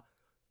car.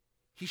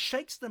 He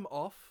shakes them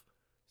off,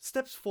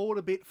 steps forward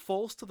a bit,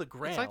 falls to the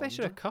ground. It's like they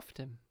should have cuffed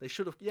him. They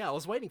should have. Yeah, I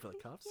was waiting for the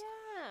cuffs.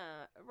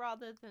 Yeah,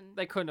 rather than...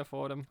 They couldn't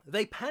afford him.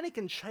 They panic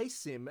and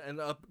chase him and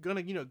are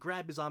gonna,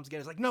 grab his arms again.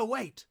 It's like, no,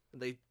 wait!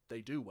 And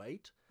they do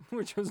wait.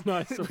 Which was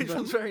nice of Which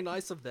them. was very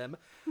nice of them.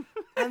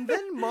 And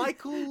then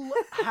Michael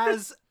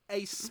has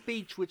a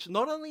speech which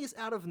not only is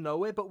out of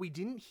nowhere, but we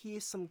didn't hear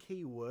some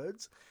key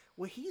words,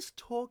 where he's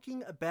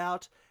talking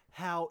about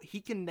how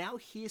he can now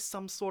hear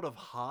some sort of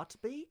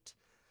heartbeat.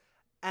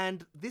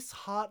 And this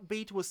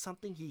heartbeat was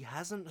something he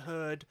hasn't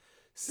heard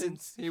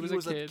since he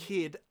was a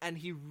kid, and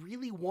he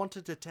really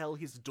wanted to tell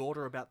his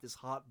daughter about this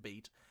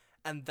heartbeat,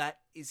 and that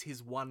is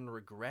his one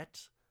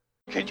regret.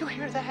 Can you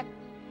hear that?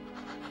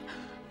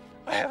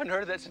 I haven't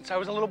heard that since I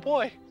was a little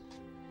boy.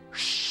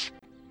 Shh!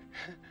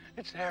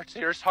 It's there, it's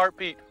Dearest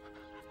heartbeat.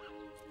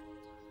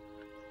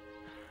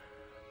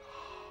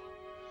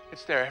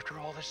 It's there after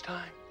all this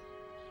time.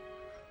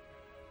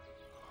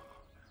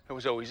 It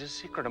was always a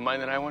secret of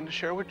mine that I wanted to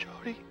share with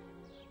Jody.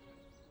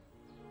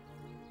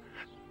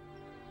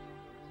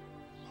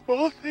 Of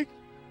all things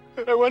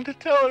that I wanted to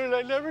tell her and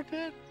I never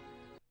did.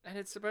 And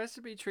it's supposed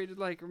to be treated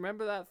like,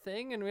 remember that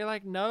thing? And we're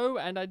like, no,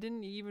 and I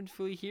didn't even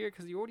fully hear it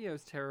because the audio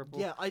is terrible.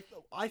 Yeah,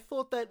 I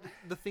thought that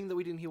the thing that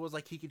we didn't hear was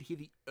like he could hear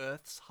the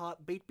Earth's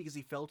heartbeat because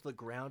he fell to the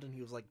ground and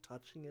he was like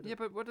touching it. Yeah,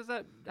 but what does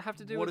that have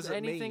to do What with does it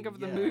anything mean? of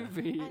the Yeah.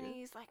 movie? And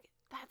he's like,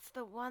 that's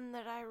the one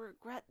that I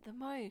regret the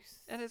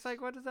most. And it's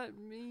like, what does that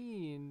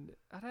mean?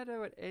 I don't know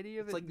what any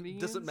of It's it like,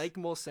 means. does it make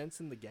more sense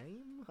in the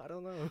game? I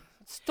don't know.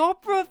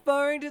 Stop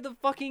referring to the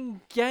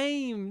fucking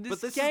game. But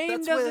This this is- game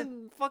that's where-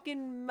 doesn't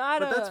fucking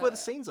matter. But that's where the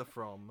scenes are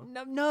from.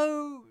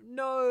 No.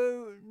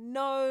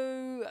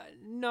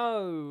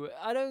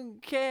 I don't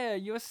care.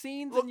 Your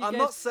scenes Look, and you I'm guys...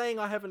 not saying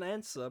I have an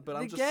answer, but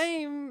I'm The just...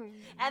 game...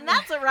 And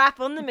that's a wrap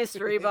on the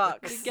mystery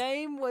box. The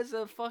game was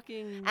a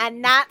fucking...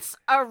 And that's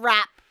a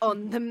wrap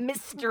on the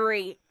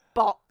mystery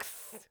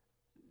box.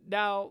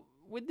 Now,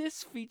 with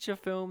this feature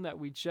film that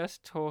we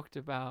just talked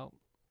about,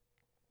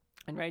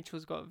 and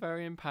Rachel's got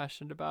very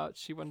impassioned about,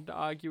 she wanted to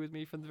argue with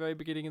me from the very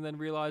beginning and then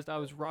realized I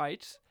was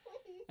right.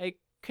 A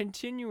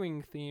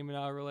continuing theme in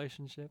our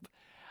relationship.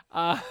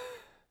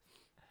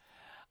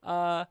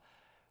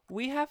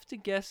 We have to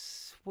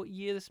guess what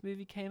year this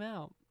movie came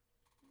out.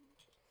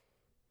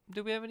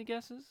 Do we have any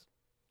guesses?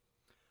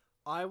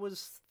 I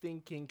was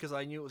thinking, because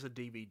I knew it was a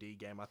DVD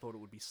game, I thought it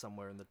would be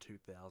somewhere in the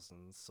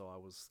 2000s, so I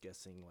was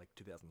guessing like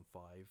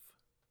 2005.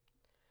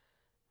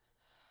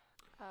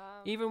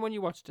 Even when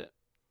you watched it?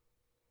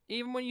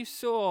 Even when you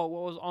saw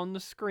what was on the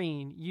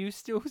screen, you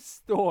still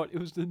thought it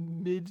was the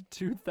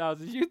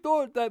mid-2000s. You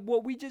thought that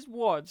what we just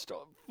watched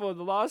for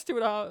the last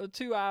 2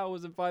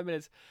 hours and 5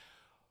 minutes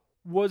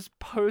was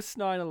post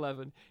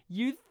 9/11.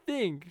 You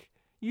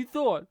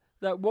thought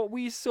that what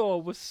we saw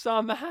was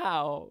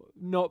somehow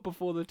not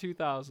before the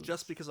 2000s.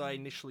 Just because I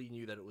initially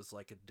knew that it was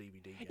like a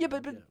DVD game. Yeah,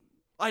 but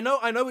I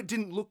know it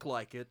didn't look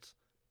like it,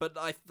 but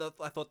I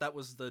thought that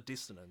was the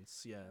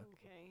dissonance. Yeah.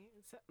 Okay,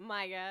 so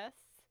my guess.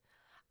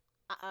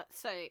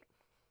 So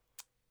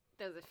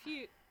there's a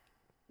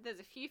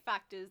few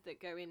factors that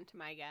go into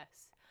my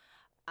guess.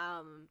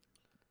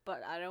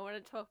 But I don't want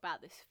to talk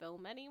about this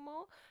film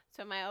anymore.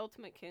 So my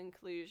ultimate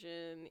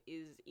conclusion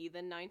is either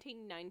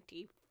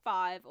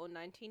 1995 or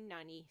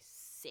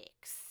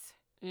 1996.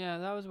 Yeah,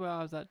 that was where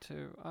I was at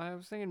too. I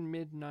was thinking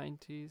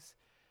mid-90s.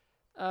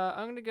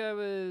 I'm going to go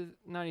with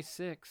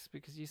 96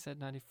 because you said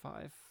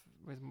 95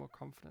 with more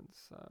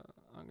confidence. So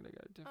I'm going to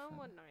go different. I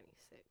want 96.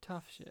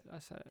 Tough shit. I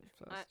said it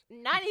first.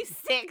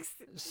 96!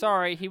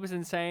 Sorry, he was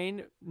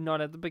insane.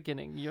 Not at the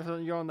beginning.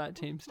 You're on that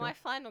team still. My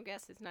final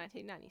guess is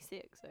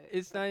 1996. So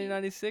It's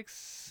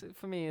 1996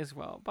 for me as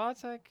well.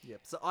 Bartek? Yep.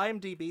 So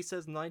IMDb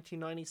says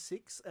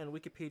 1996, and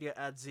Wikipedia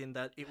adds in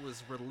that it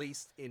was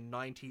released in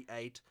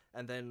 98,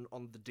 and then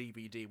on the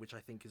DVD, which I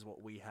think is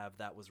what we have,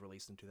 that was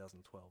released in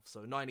 2012.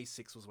 So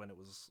 96 was when it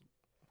was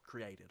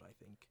created, I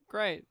think.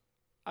 Great.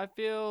 I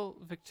feel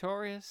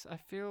victorious. I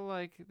feel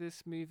like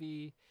this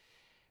movie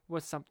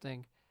was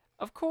something.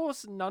 Of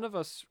course, none of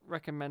us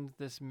recommend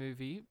this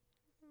movie.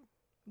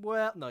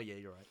 Well, no, yeah,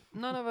 you're right.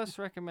 None of us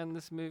recommend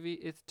this movie.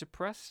 It's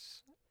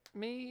depressed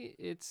me.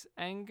 It's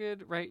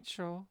angered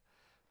Rachel.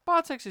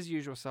 Bartek's his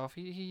usual self.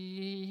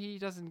 He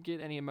doesn't get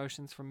any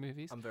emotions from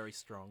movies. I'm very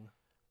strong.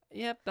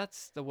 Yep,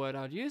 that's the word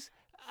I'd use.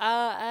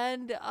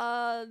 And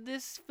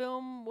this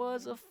film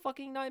was a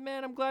fucking nightmare,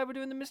 and I'm glad we're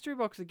doing the mystery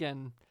box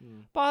again.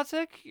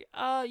 Bartek,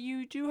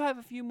 you do have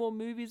a few more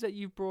movies that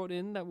you've brought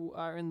in that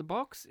are in the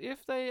box.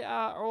 If they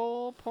are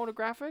all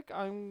pornographic,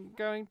 I'm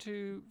going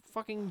to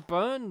fucking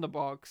burn the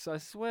box, I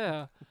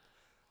swear.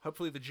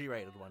 Hopefully the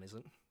G-rated one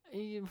isn't.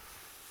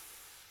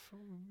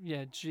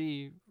 Yeah,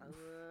 G.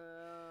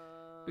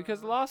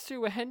 Because the last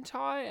two were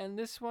hentai, and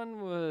this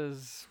one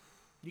was...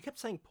 You kept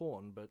saying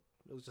porn, but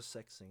it was just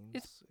sex scenes.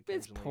 It's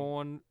occasionally.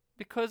 porn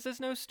because there's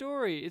no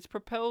story. It's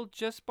propelled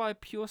just by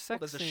pure sex.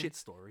 There's a scenes. shit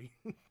story.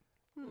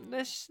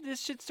 this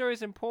shit story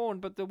is in porn,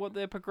 but what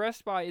they're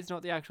progressed by is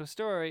not the actual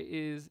story.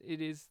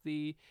 It is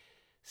the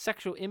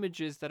sexual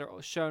images that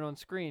are shown on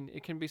screen.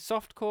 It can be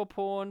softcore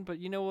porn, but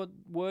you know what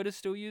word is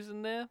still used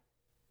in there?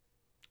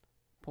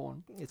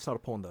 Porn. It's not a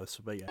porn though,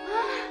 so but yeah.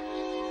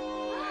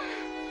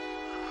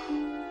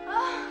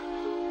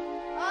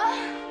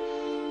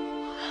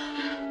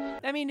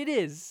 I mean, it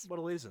is.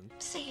 Well, it isn't.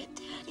 Say it,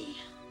 Daddy.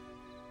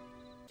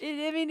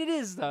 It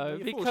is though,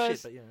 You're full of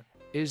because shit, but yeah.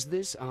 Is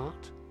this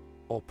art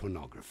or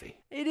pornography?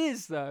 it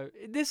is though.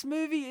 This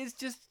movie is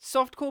just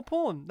softcore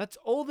porn. That's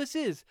all this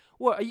is.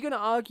 What are you going to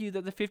argue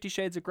that the 50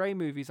 Shades of Grey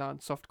movies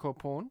aren't softcore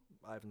porn?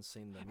 I haven't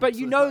seen them. But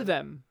you know So-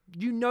 them.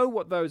 You know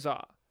what those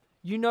are.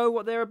 You know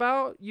what they're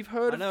about. You've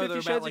heard I of know 50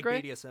 they're Shades about of like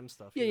Grey. BDSM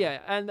stuff. Yeah,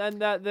 and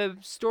that the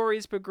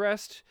story's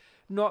progressed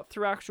not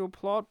through actual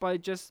plot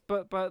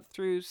but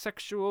through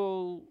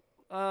sexual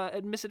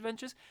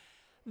misadventures.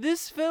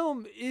 This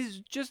film is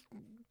just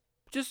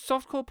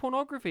softcore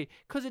pornography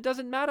because it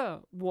doesn't matter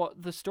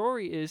what the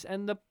story is,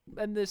 and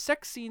the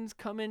sex scenes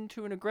come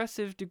into an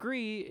aggressive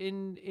degree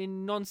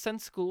in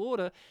nonsensical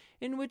order,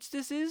 in which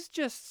this is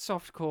just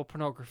softcore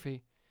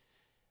pornography.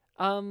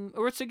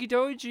 Uratsugi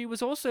Doji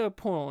was also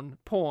porn,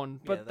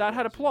 but that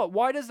had a plot.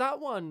 Why does that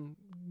one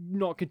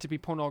not get to be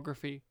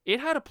pornography?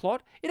 It had a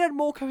plot. It had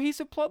more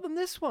cohesive plot than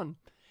this one.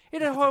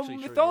 It had That's whole actually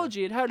true,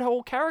 mythology. It had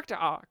whole character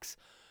arcs.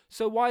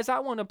 So why is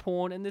that one a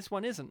porn and this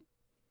one isn't?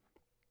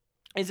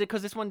 Is it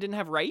because this one didn't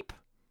have rape?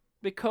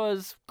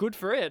 Because good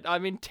for it. I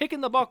mean, tick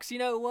in the box. You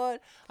know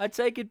what? I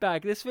take it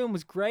back. This film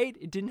was great.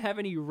 It didn't have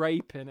any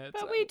rape in it.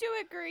 But we do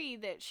agree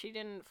that she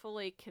didn't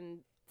fully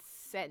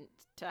consent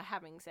to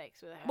having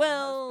sex with her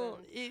Well,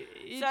 husband.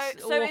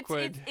 it's so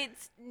awkward.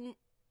 it's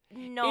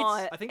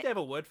not. I think they have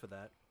a word for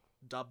that.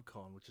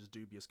 Dubcon, which is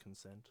dubious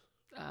consent.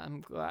 I'm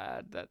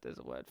glad that there's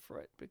a word for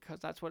it because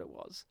that's what it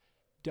was.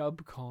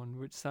 Dubcon,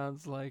 which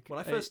sounds like When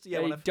I a first- yeah,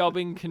 when I-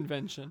 dubbing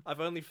convention.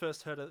 I've only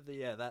first heard of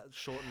that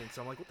shortening,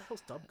 so I'm like, what the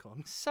hell's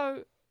Dubcon?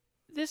 So,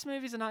 this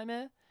movie's a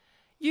nightmare.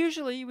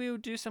 Usually, we will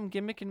do some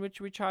gimmick in which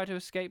we try to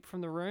escape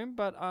from the room,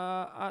 but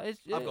I've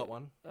got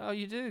one. Oh,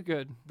 you do?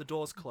 Good. The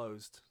door's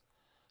closed.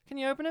 Can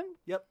you open it?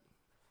 Yep.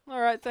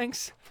 All right,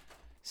 thanks.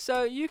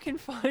 So you can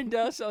find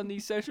us on the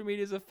social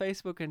medias of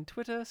Facebook and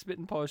Twitter, Spit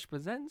and Polish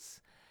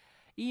Presents.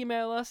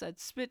 Email us at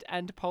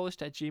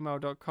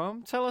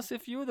spitandpolished@gmail.com. Tell us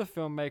if you're the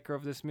filmmaker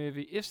of this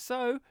movie. If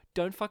so,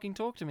 don't fucking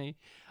talk to me.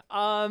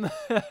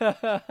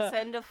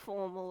 Send a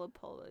formal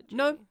apology.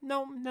 No,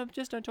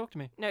 just don't talk to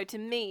me. No, to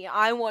me.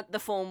 I want the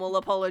formal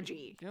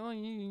apology. You know,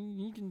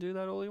 you can do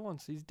that all he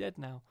wants. He's dead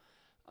now.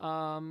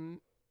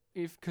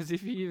 Because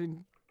if he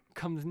even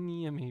comes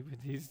near me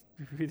with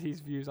his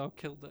views, I'll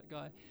kill that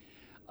guy.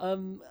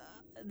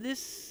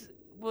 This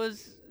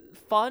was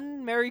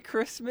fun. Merry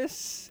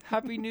Christmas.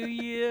 Happy New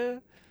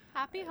Year.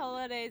 Happy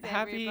holidays,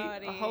 Happy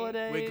everybody.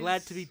 holidays. We're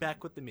glad to be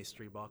back with the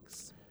mystery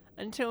box.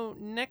 Until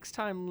next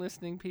time,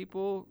 listening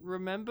people,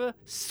 remember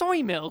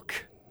soy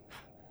milk.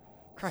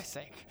 Christ's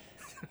sake.